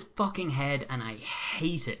see his fucking head and I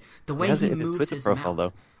hate it. The way he moves his profile,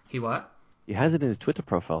 mouth. though. He what? He has it in his Twitter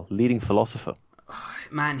profile, leading philosopher.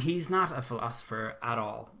 Man, he's not a philosopher at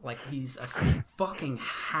all. Like, he's a fucking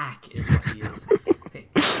hack is what he is.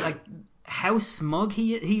 Like, how smug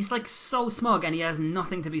he is. He's, like, so smug, and he has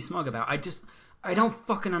nothing to be smug about. I don't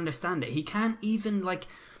fucking understand it. He can't even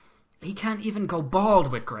go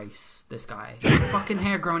bald with grace, this guy. Fucking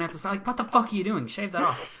hair growing out the side. Like, what the fuck are you doing? Shave that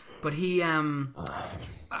off. But he,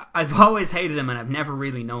 I've always hated him, and I've never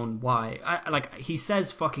really known why. He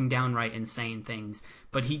says fucking downright insane things,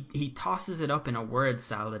 but he tosses it up in a word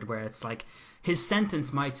salad where it's like, his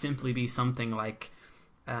sentence might simply be something like,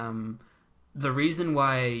 the reason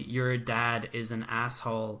why your dad is an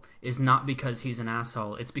asshole is not because he's an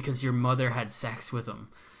asshole, it's because your mother had sex with him.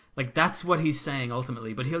 Like, that's what he's saying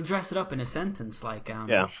ultimately, but he'll dress it up in a sentence like,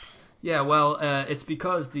 yeah, well, it's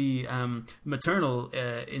because the maternal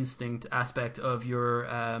instinct aspect of your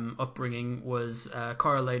upbringing was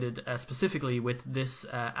correlated specifically with this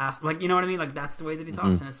like, you know what I mean? Like, that's the way that he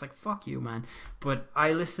talks, and it's like, fuck you, man. But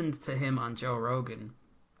I listened to him on Joe Rogan,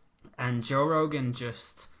 and Joe Rogan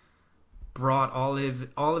just brought all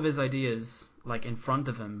of his ideas, like, in front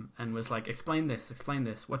of him and was like, explain this,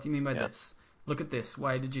 what do you mean by this? Look at this,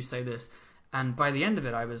 why did you say this? And by the end of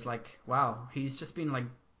it, I was like, wow, he's just been, like,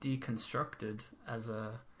 deconstructed as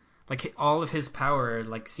all of his power,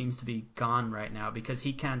 like, seems to be gone right now because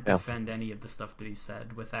he can't defend any of the stuff that he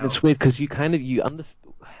said without. It's weird because you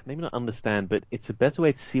maybe not understand, but it's a better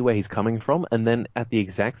way to see where he's coming from, and then at the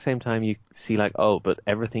exact same time you see, like, oh, but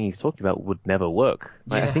everything he's talking about would never work.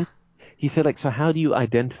 Like, I think he said, like, so how do you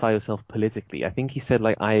identify yourself politically? I think he said,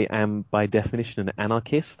 like, I am by definition an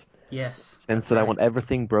anarchist. Yes. Sense that I want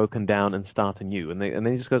everything broken down and start anew, and then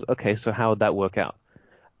he just goes, okay, so how would that work out?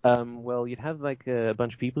 Well, you'd have, like, a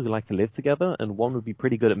bunch of people who like to live together, and one would be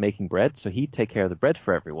pretty good at making bread, so he'd take care of the bread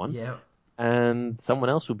for everyone. Yeah. And someone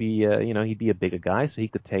else would be, he'd be a bigger guy, so he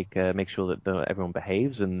could make sure that everyone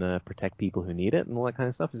behaves and protect people who need it and all that kind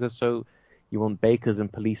of stuff. He goes, so you want bakers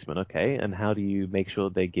and policemen, okay, and how do you make sure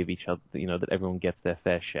they give each other, that everyone gets their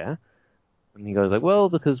fair share? And he goes, like, well,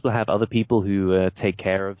 because we'll have other people who take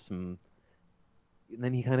care of some... And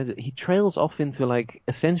then he trails off into, like,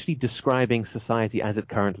 essentially describing society as it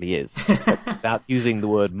currently is, without using the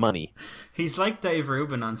word money. He's like Dave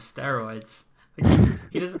Rubin on steroids. Like,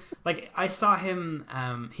 he doesn't, like, I saw him.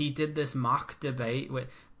 He did this mock debate with.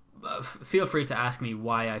 Feel free to ask me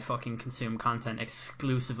why I fucking consume content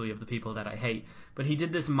exclusively of the people that I hate. But he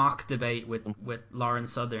did this mock debate with Lauren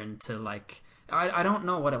Southern to, like, I don't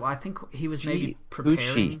know what I think he was maybe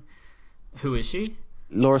preparing. Who is she?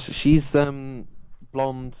 Laura. She's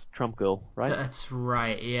blonde Trump girl, right? That's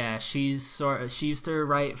right. Yeah, she used to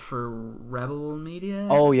write for Rebel Media.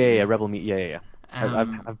 Oh yeah, Rebel Media. Yeah.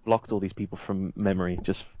 I've blocked all these people from memory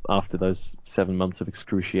just after those 7 months of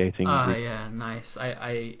excruciating. Yeah, nice.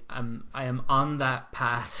 I am on that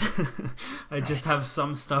path. I just have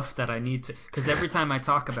some stuff that I need to, because every time I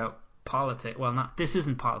talk about politics, this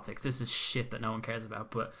isn't politics, this is shit that no one cares about,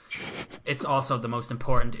 but it's also the most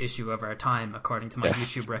important issue of our time according to my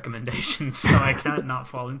YouTube recommendations, so I can't not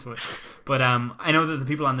fall into it. But I know that the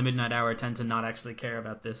people on the Midnight Hour tend to not actually care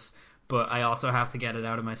about this, but I also have to get it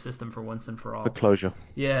out of my system for once and for all. The closure.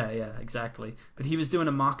 Yeah, exactly. But he was doing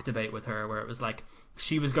a mock debate with her where it was like,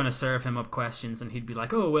 she was going to serve him up questions and he'd be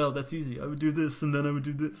like, oh, well, that's easy, I would do this and then I would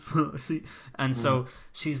do this. See? And so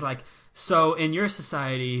she's like, so in your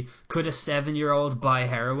society, could a 7-year-old buy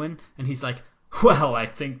heroin? And he's like, Well, I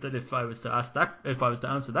think that if I was to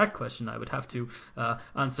answer that question, I would have to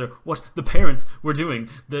answer what the parents were doing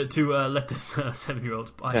to let this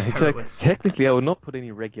 7-year-old buy Yeah, it's heroin. like, technically, I would not put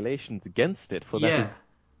any regulations against it, for that Yeah. is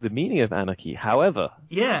the meaning of anarchy. However,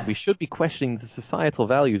 Yeah. we should be questioning the societal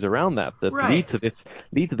values around that Right.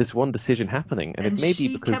 lead to this one decision happening, and And it may be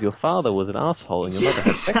she because kept- your father was an asshole and your Yeah, mother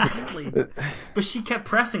had sex with exactly. him. But she kept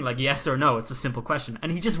pressing like yes or no. It's a simple question,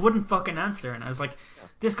 and he just wouldn't fucking answer. And I was like,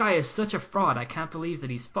 this guy is such a fraud. I can't believe that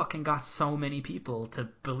he's fucking got so many people to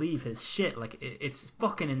believe his shit. Like it's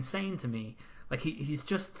fucking insane to me. Like he's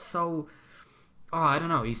just so. Oh, I don't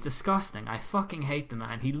know. He's disgusting. I fucking hate the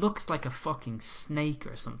man. He looks like a fucking snake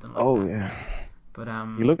or something like Oh that. yeah, But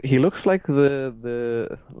he looks like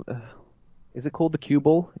the is it called the cue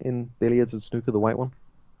ball in billiards and snooker, the white one?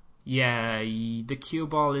 yeah, the cue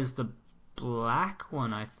ball is the black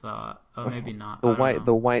one. I thought, or maybe not. The I don't know.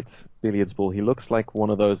 the white billiards ball. He looks like one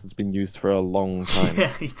of those that's been used for a long time.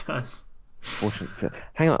 Yeah, he does. Fortunately.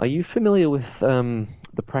 Hang on, are you familiar with the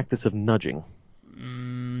practice of nudging?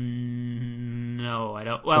 No, I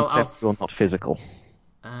don't. Well, Conceptual, not physical.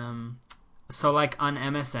 So like on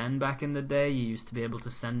MSN back in the day, you used to be able to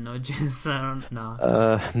send nudges. No.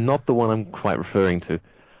 Not the one I'm quite referring to.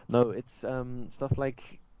 No, it's stuff like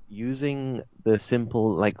using the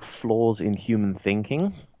simple like flaws in human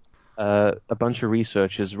thinking. A bunch of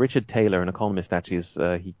researchers, Richard Taylor, an economist, actually,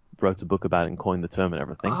 he wrote a book about it and coined the term and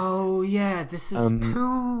everything. Oh yeah, this is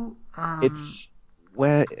who. It's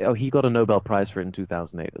where he got a Nobel Prize for it in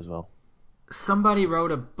 2008 as well. Somebody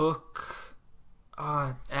wrote a book.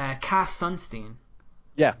 Cass Sunstein.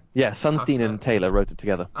 Yeah, Sunstein about- and Taylor wrote it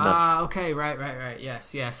together. Nudge. Okay, right.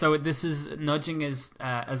 Yes, yeah. So this is nudging is,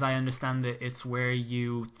 as I understand it, it's where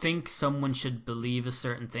you think someone should believe a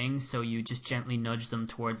certain thing, so you just gently nudge them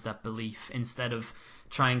towards that belief instead of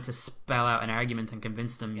trying to spell out an argument and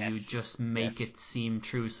convince them. Yes, You just make yes. it seem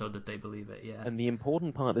true so that they believe it. Yeah. And the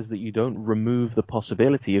important part is that you don't remove the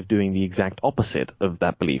possibility of doing the exact opposite of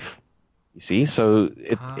that belief. You see, so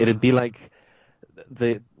it'd be like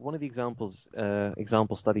one of the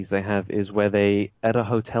example studies they have is where they at a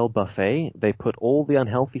hotel buffet they put all the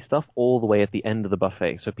unhealthy stuff all the way at the end of the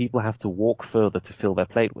buffet, so people have to walk further to fill their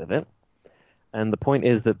plate with it. And the point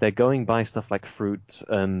is that they're going by stuff like fruit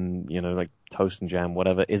and like toast and jam,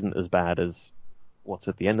 whatever, isn't as bad as what's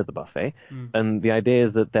at the end of the buffet. And the idea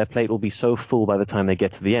is that their plate will be so full by the time they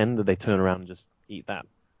get to the end that they turn around and just eat that,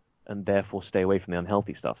 and therefore stay away from the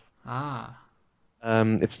unhealthy stuff.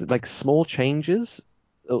 It's like small changes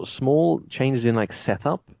in like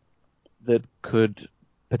setup that could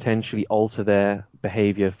potentially alter their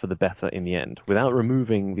behavior for the better in the end without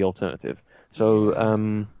removing the alternative. So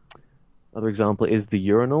another example is the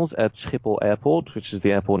urinals at Schiphol Airport, which is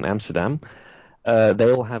the airport in Amsterdam.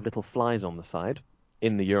 They all have little flies on the side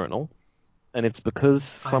in the urinal, and it's because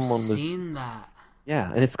I've seen that.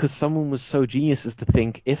 Yeah, and it's because someone was so genius as to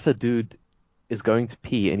think if a dude is going to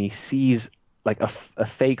pee and he sees like a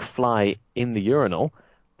fake fly in the urinal,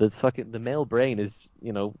 the male brain is,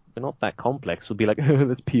 we're not that complex. We'll be like,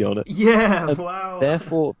 let's pee on it. Yeah, And wow.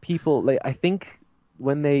 Therefore, people, like, I think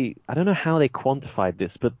I don't know how they quantified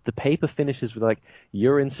this, but the paper finishes with like,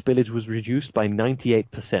 urine spillage was reduced by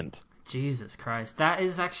 98%. Jesus Christ. That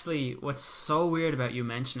is actually what's so weird about you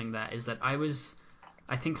mentioning that is that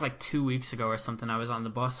I think like 2 weeks ago or something, I was on the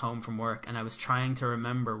bus home from work and I was trying to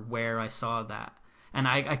remember where I saw that. And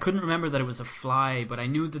I couldn't remember that it was a fly, but I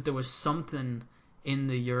knew that there was something in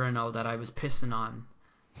the urinal that I was pissing on.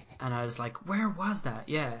 And I was like, where was that?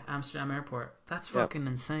 Yeah, Amsterdam Airport. That's fucking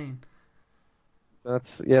insane.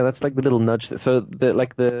 That's like the little nudge. So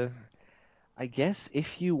I guess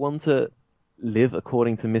if you want to live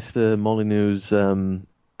according to Mr. Molyneux's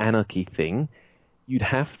anarchy thing, you'd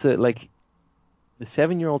have to the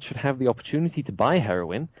 7-year-old should have the opportunity to buy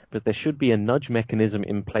heroin, but there should be a nudge mechanism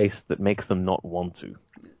in place that makes them not want to.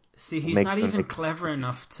 See, he's not even clever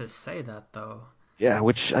enough to say that, though. Yeah,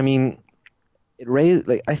 which, I mean,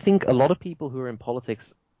 I think a lot of people who are in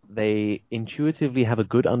politics, they intuitively have a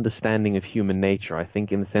good understanding of human nature, I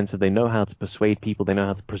think, in the sense that they know how to persuade people, they know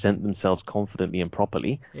how to present themselves confidently and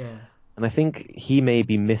properly. Yeah. And I think he may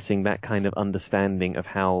be missing that kind of understanding of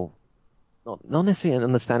how, not necessarily an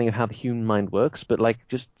understanding of how the human mind works, but like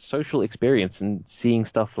just social experience and seeing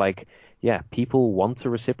stuff like, yeah, people want to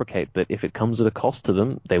reciprocate, but if it comes at a cost to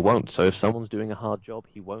them, they won't. So if someone's doing a hard job,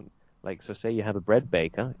 he won't. Like, so say you have a bread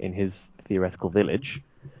baker in his theoretical village,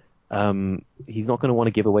 he's not going to want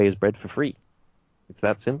to give away his bread for free. It's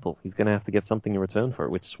that simple. He's going to have to get something in return for it,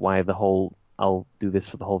 which is why the whole, I'll do this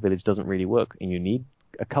for the whole village doesn't really work. And you need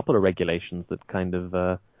a couple of regulations that kind of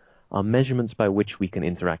are measurements by which we can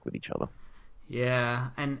interact with each other. Yeah,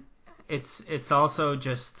 and it's also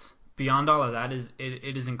just beyond all of that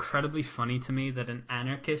it is incredibly funny to me that an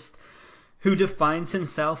anarchist who defines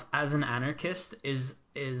himself as an anarchist is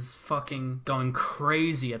fucking going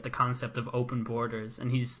crazy at the concept of open borders,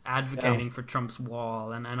 and he's advocating for Trump's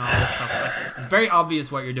wall and all this stuff. It's like, it's very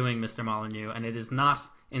obvious what you're doing, Mr. Molyneux, and it is not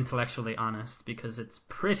intellectually honest, because it's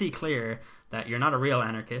pretty clear that you're not a real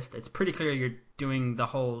anarchist. It's pretty clear you're doing the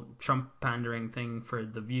whole Trump pandering thing for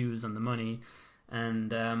the views and the money, and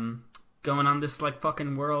going on this like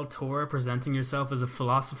fucking world tour presenting yourself as a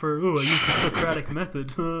philosopher. Oh, I used the Socratic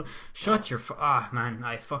method. Shut your man,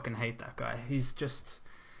 I fucking hate that guy. He's just,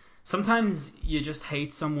 sometimes you just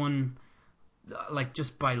hate someone like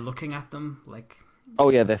just by looking at them, like, oh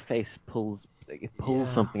yeah, their face pulls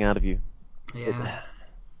something out of you. Yeah.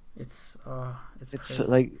 It's crazy.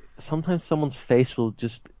 like sometimes someone's face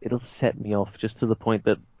it'll set me off, just to the point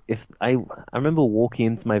that if I remember walking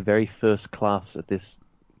into my very first class at this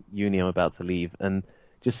uni I'm about to leave, and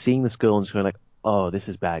just seeing this girl and just going like, oh, this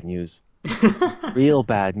is bad news. Real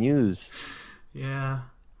bad news. Yeah.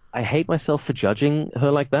 I hate myself for judging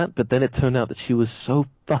her like that, but then it turned out that she was so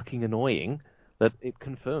fucking annoying that it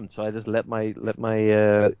confirmed. So I just let my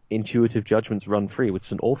intuitive judgments run free, which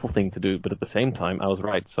is an awful thing to do, but at the same time I was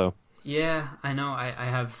right. So yeah, I know. I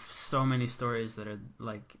have so many stories that are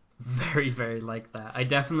like very, very like that. I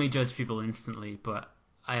definitely judge people instantly, but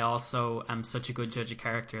I also am such a good judge of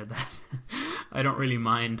character that I don't really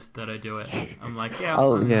mind that I do it. I'm like,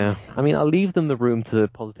 yeah. Yeah. I mean, I'll leave them the room to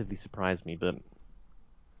positively surprise me, but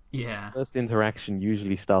yeah, first interaction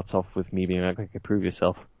usually starts off with me being like, okay, prove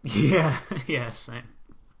yourself. Yeah, yeah, same.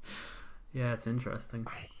 Yeah, it's interesting.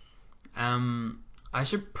 I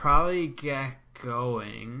should probably get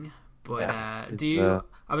going, but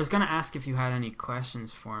I was gonna ask if you had any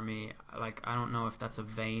questions for me. Like, I don't know if that's a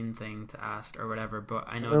vain thing to ask or whatever, but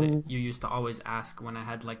I know that you used to always ask when I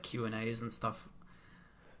had like Q&As and stuff.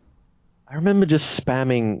 I remember just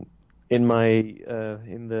spamming in my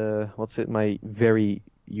my very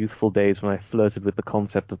youthful days when I flirted with the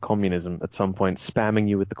concept of communism at some point, spamming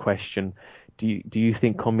you with the question, do you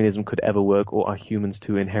think communism could ever work, or are humans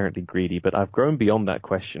too inherently greedy? But I've grown beyond that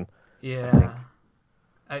question. Yeah.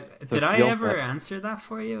 Did I ever answer that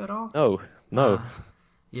for you at all? No.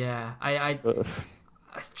 Yeah, I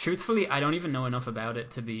truthfully, I don't even know enough about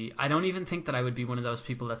it to be. I don't even think that I would be one of those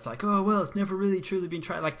people that's like, oh well, it's never really truly been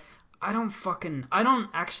tried. Like, I don't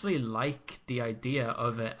actually like the idea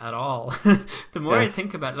of it at all. The more I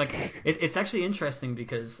think about it, like, it's actually interesting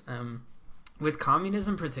because with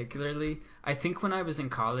communism particularly, I think when I was in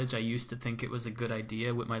college, I used to think it was a good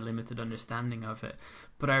idea with my limited understanding of it.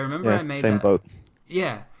 But I remember I made same boat.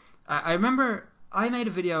 Yeah, I remember I made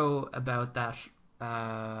a video about that.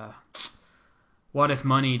 What if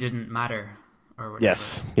money didn't matter? Or whatever.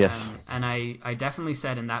 Yes. And I definitely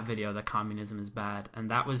said in that video that communism is bad, and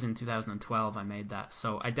that was in 2012 I made that.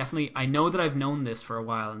 So I know that I've known this for a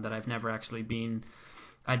while, and that I'd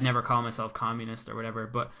never call myself communist or whatever,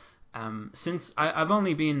 but since I've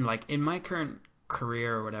only been like in my current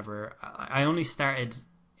career or whatever, I only started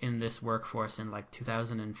in this workforce in like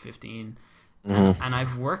 2015. And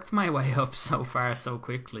I've worked my way up so far so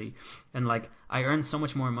quickly, and like I earn so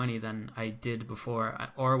much more money than I did before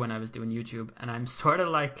or when I was doing YouTube, and I'm sort of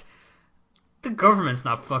like, the government's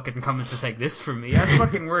not fucking coming to take this from me. I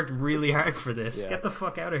fucking worked really hard for this. Yeah. Get the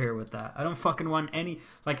fuck out of here with that. I don't fucking want any,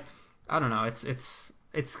 like, I don't know, it's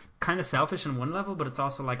kind of selfish on one level, but it's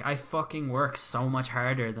also like I fucking work so much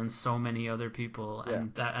harder than so many other people,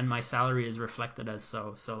 and my salary is reflected as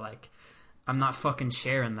so like, I'm not fucking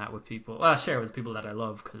sharing that with people. Well, I share it with people that I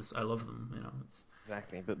love because I love them, you know.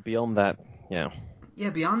 Exactly, but beyond that, Yeah,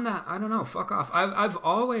 beyond that, I don't know. Fuck off. I've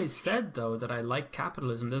always said though that I like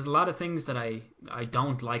capitalism. There's a lot of things that I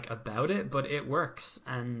don't like about it, but it works,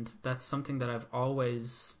 and that's something that I've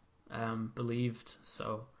always believed.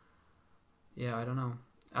 So yeah, I don't know.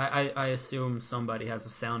 I assume somebody has a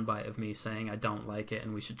soundbite of me saying I don't like it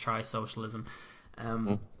and we should try socialism.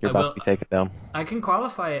 You're about to be taken down. I can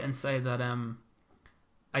qualify it and say that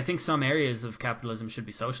I think some areas of capitalism should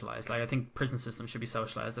be socialized. Like, I think prison systems should be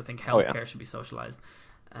socialized. I think healthcare should be socialized.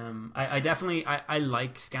 I definitely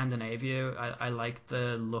like Scandinavia. I like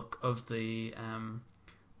the look of the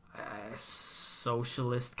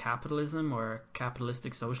socialist capitalism or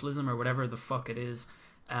capitalistic socialism or whatever the fuck it is.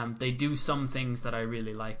 They do some things that I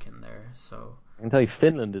really like in there. So I can tell you,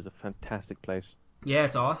 Finland is a fantastic place. Yeah,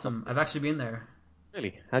 it's awesome. I've actually been there.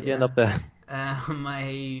 Really? How'd you end up there?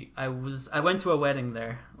 I went to a wedding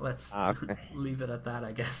there. Let's leave it at that,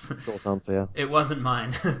 I guess. Short answer, yeah. It wasn't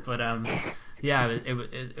mine, but yeah,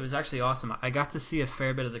 it was actually awesome. I got to see a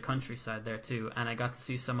fair bit of the countryside there too, and I got to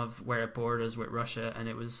see some of where it borders with Russia, and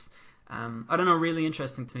it was I don't know, really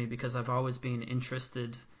interesting to me because I've always been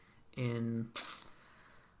interested in,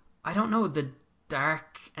 I don't know, the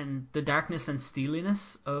darkness and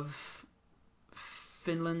steeliness of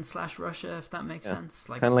Finland/Russia, if that makes sense.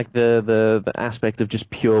 Like kind of like the aspect of just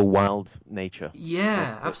pure wild nature.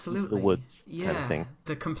 Yeah, like absolutely. Into the woods Yeah, kind of thing.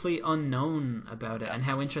 the complete unknown about it, and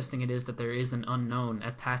how interesting it is that there is an unknown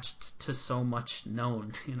attached to so much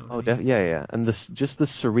known. You know. Oh, yeah. And just the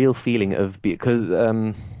surreal feeling of because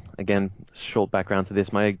again, short background to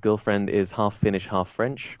this. My girlfriend is half Finnish, half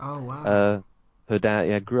French. Oh wow. Her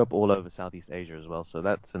dad, grew up all over Southeast Asia as well, so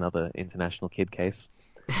that's another international kid case.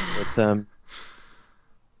 But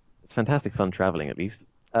it's fantastic fun traveling, at least.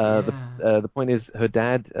 The point is, her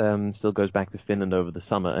dad still goes back to Finland over the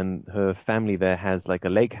summer, and her family there has like a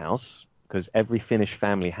lake house, because every Finnish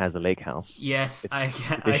family has a lake house. Yes,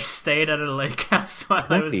 I stayed at a lake house while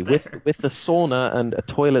I was Exactly, there. with a sauna and a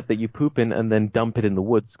toilet that you poop in and then dump it in the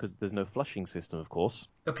woods, because there's no flushing system, of course.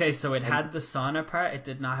 Okay, so it had the sauna part. It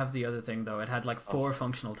did not have the other thing, though. It had like 4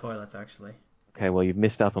 functional toilets, actually. Okay, well, you've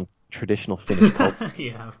missed out on traditional Finnish culture.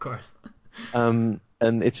 Yeah, of course.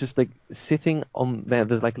 And it's just like sitting on there.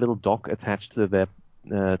 There's like a little dock attached to the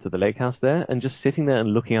lake house there, and just sitting there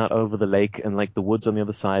and looking out over the lake and like the woods on the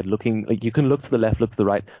other side. Looking, like you can look to the left, look to the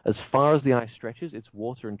right. As far as the eye stretches, it's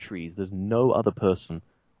water and trees. There's no other person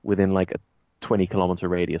within like a 20-kilometer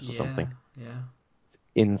radius or something. Yeah. It's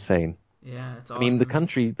insane. Yeah, it's I awesome. mean, the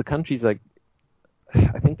country's like,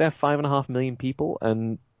 I think there are 5.5 million people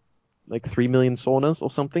and like 3 million saunas or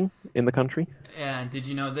something in the country. Yeah, and did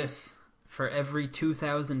you know this? For every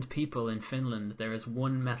 2,000 people in Finland, there is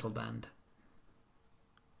one metal band.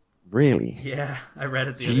 Really? Yeah, I read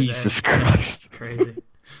it the other day. Jesus Christ. Crazy.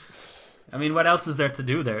 I mean, what else is there to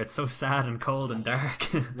do there? It's so sad and cold and dark.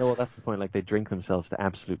 No, well, that's the point. Like, they drink themselves to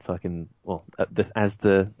absolute fucking... Well, as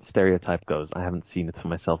the stereotype goes, I haven't seen it for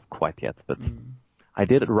myself quite yet, but I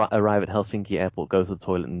did arrive at Helsinki airport, go to the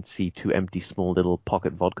toilet, and see 2 empty, small little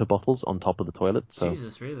pocket vodka bottles on top of the toilet. So,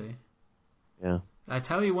 Jesus, really? yeah. I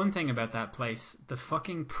tell you one thing about that place. The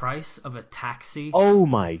fucking price of a taxi... Oh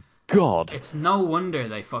my god! It's no wonder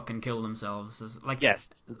they fucking kill themselves. Like,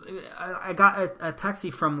 yes. I got a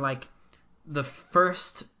taxi from, like, the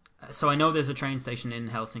first... So I know there's a train station in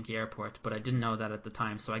Helsinki airport, but I didn't know that at the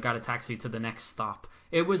time. So I got a taxi to the next stop.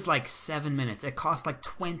 It was like 7 minutes. It cost like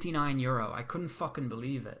 €29. I couldn't fucking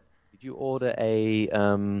believe it. Did you order a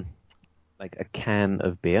can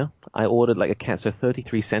of beer? I ordered like a can, so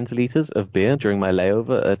 33 centiliters of beer during my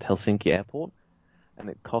layover at Helsinki airport, and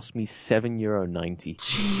it cost me €7.90.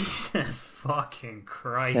 Jesus fucking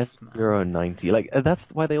Christ, man. €7.90. Like, that's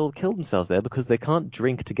why they all kill themselves there, because they can't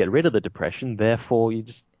drink to get rid of the depression. Therefore, you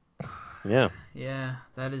just... Yeah. Yeah,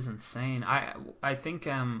 that is insane. I think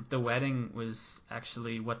the wedding was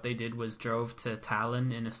actually, what they did was drove to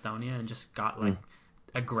Tallinn in Estonia and just got like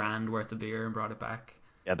 $1,000 worth of beer and brought it back.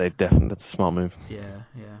 Yeah, that's a smart move. Yeah.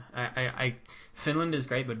 Finland is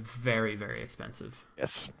great, but very, very expensive.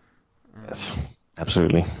 Yes. Yes.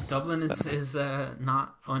 Absolutely. Dublin is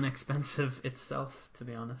not unexpensive itself, to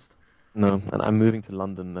be honest. No, and I'm moving to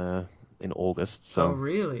London in August, so... Oh,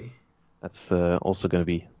 really? That's also going to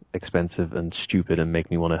be expensive and stupid and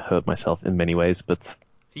make me want to hurt myself in many ways, but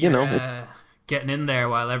it's getting in there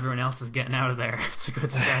while everyone else is getting out of there. It's a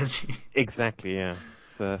good strategy. Exactly, yeah.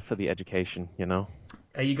 It's for the education,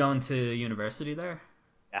 Are you going to university there?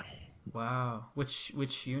 Yeah. Wow. Which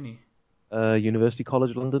uni? University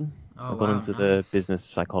College London. Oh, I've gone into the business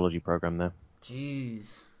psychology program there.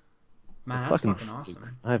 Jeez. Man, that's fucking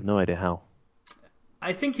awesome. I have no idea how.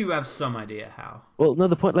 I think you have some idea how. Well, no,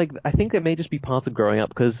 the point, like, I think it may just be part of growing up,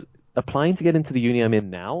 because applying to get into the uni I'm in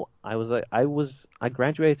now, I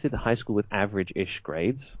graduated high school with average-ish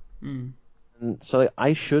grades. And so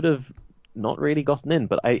I should have not really gotten in,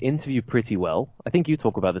 but I interview pretty well. I think you've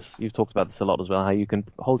talked about this a lot as well, how you can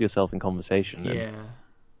hold yourself in conversation. Yeah. And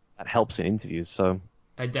that helps in interviews, so...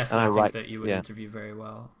 I definitely think that you would interview very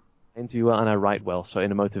well. I interview well and I write well, so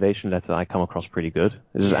in a motivation letter I come across pretty good.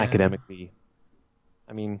 This is academically...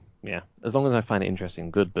 I mean, yeah, as long as I find it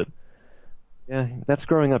interesting, good, but... Yeah, that's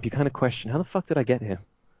growing up. You kind of question, how the fuck did I get here?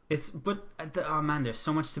 Oh man, there's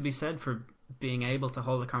so much to be said for being able to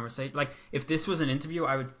hold a conversation. Like, if this was an interview,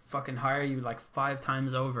 I would fucking hire you like 5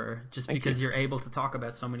 times over, just because you're able to talk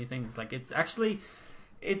about so many things. Like, it's actually...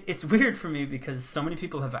 It's weird for me because so many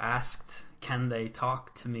people have asked, can they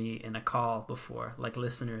talk to me in a call before, like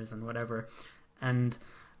listeners and whatever, and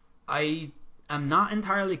I'm not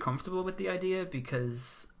entirely comfortable with the idea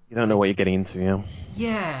because you don't know what you're getting into,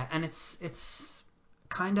 yeah, and it's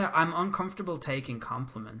kind of, I'm uncomfortable taking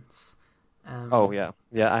compliments.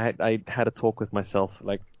 I had a talk with myself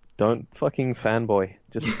like don't fucking fanboy.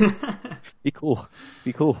 Just be cool.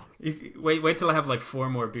 Be cool. Wait till I have like 4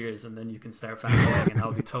 more beers and then you can start fanboying and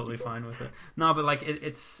I'll be totally fine with it. No, but like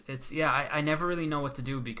it's yeah, I never really know what to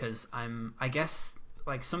do because I guess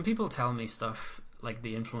like some people tell me stuff like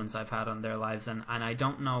the influence I've had on their lives and I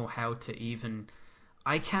don't know how to even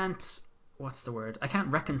I can't what's the word? I can't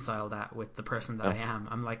reconcile that with the person that I am.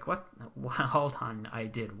 I'm like, what? Hold on, I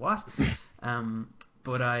did what?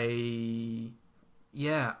 But I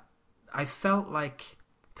felt like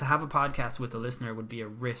to have a podcast with a listener would be a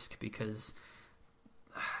risk because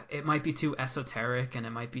it might be too esoteric and it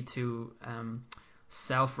might be too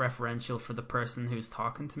self-referential for the person who's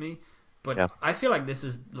talking to me. But I feel like this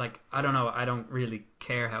is like, I don't know, I don't really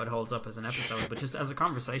care how it holds up as an episode, but just as a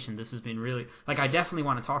conversation, this has been really, like, I definitely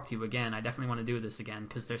want to talk to you again. I definitely want to do this again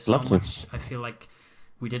because there's so much I feel like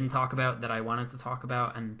we didn't talk about that I wanted to talk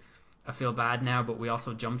about, and I feel bad now, but we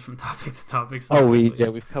also jumped from topic to topic. So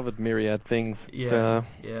we've covered myriad things. But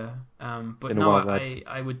no,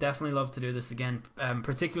 I would definitely love to do this again,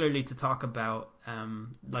 particularly to talk about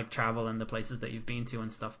like travel and the places that you've been to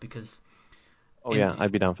and stuff, because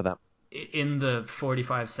I'd be down for that. In the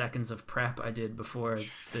 45 seconds of prep I did before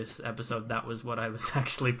this episode, that was what I was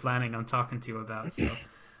actually planning on talking to you about. So,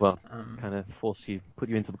 well, kind of put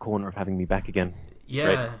you into the corner of having me back again.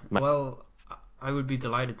 Yeah, well, I would be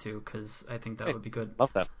delighted to, because I think that would be good.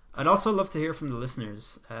 Love that. I'd also love to hear from the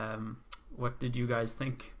listeners. What did you guys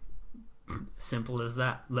think? Simple as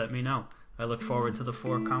that. Let me know. I look forward to the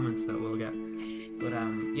 4 comments that we'll get. But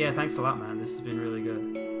yeah, thanks a lot, man. This has been really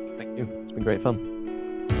good. Thank you. It's been great fun.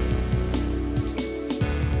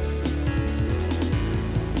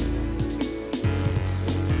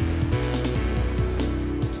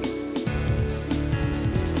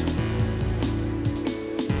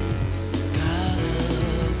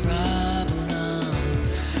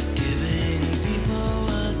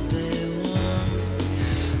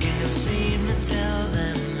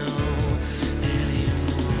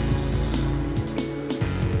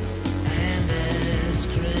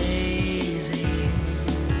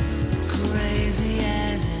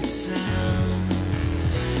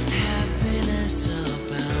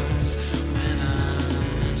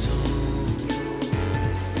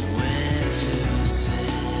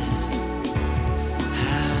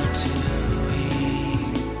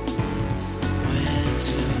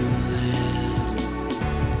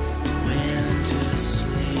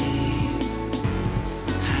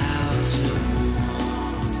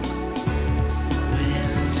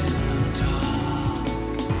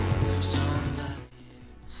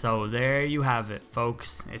 So there you have it,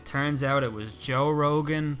 folks. It turns out it was Joe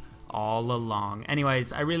Rogan all along.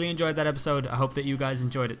 Anyways, I really enjoyed that episode. I hope that you guys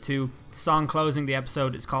enjoyed it too. The song closing the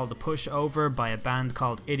episode is called The Pushover by a band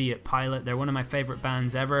called Idiot Pilot. They're one of my favorite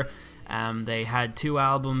bands ever. They had 2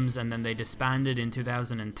 albums and then they disbanded in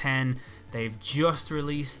 2010. They've just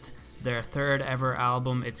released their 3rd ever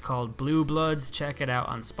album. It's called Blue Bloods. Check it out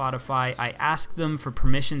on Spotify. I asked them for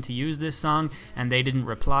permission to use this song and they didn't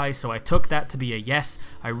reply, so I took that to be a yes.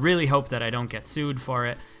 I really hope that I don't get sued for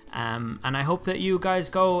it, and I hope that you guys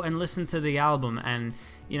go and listen to the album. And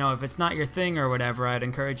you know, if it's not your thing or whatever, I'd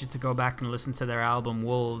encourage you to go back and listen to their album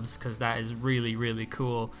Wolves, because that is really, really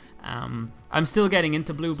cool. I'm still getting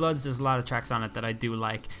into Blue Bloods. There's a lot of tracks on it that I do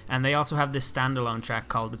like, and they also have this standalone track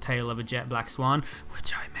called The Tale of a Jet Black Swan,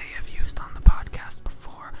 which I may have used on the podcast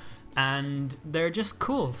before, and they're just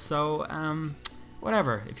cool. So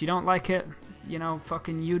whatever, if you don't like it, you know,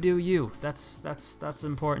 fucking you do you. That's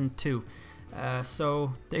important too.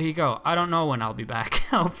 So there you go. I don't know when I'll be back.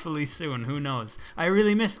 Hopefully soon. Who knows? I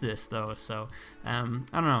really miss this though. So I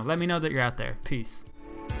don't know. Let me know that you're out there. Peace.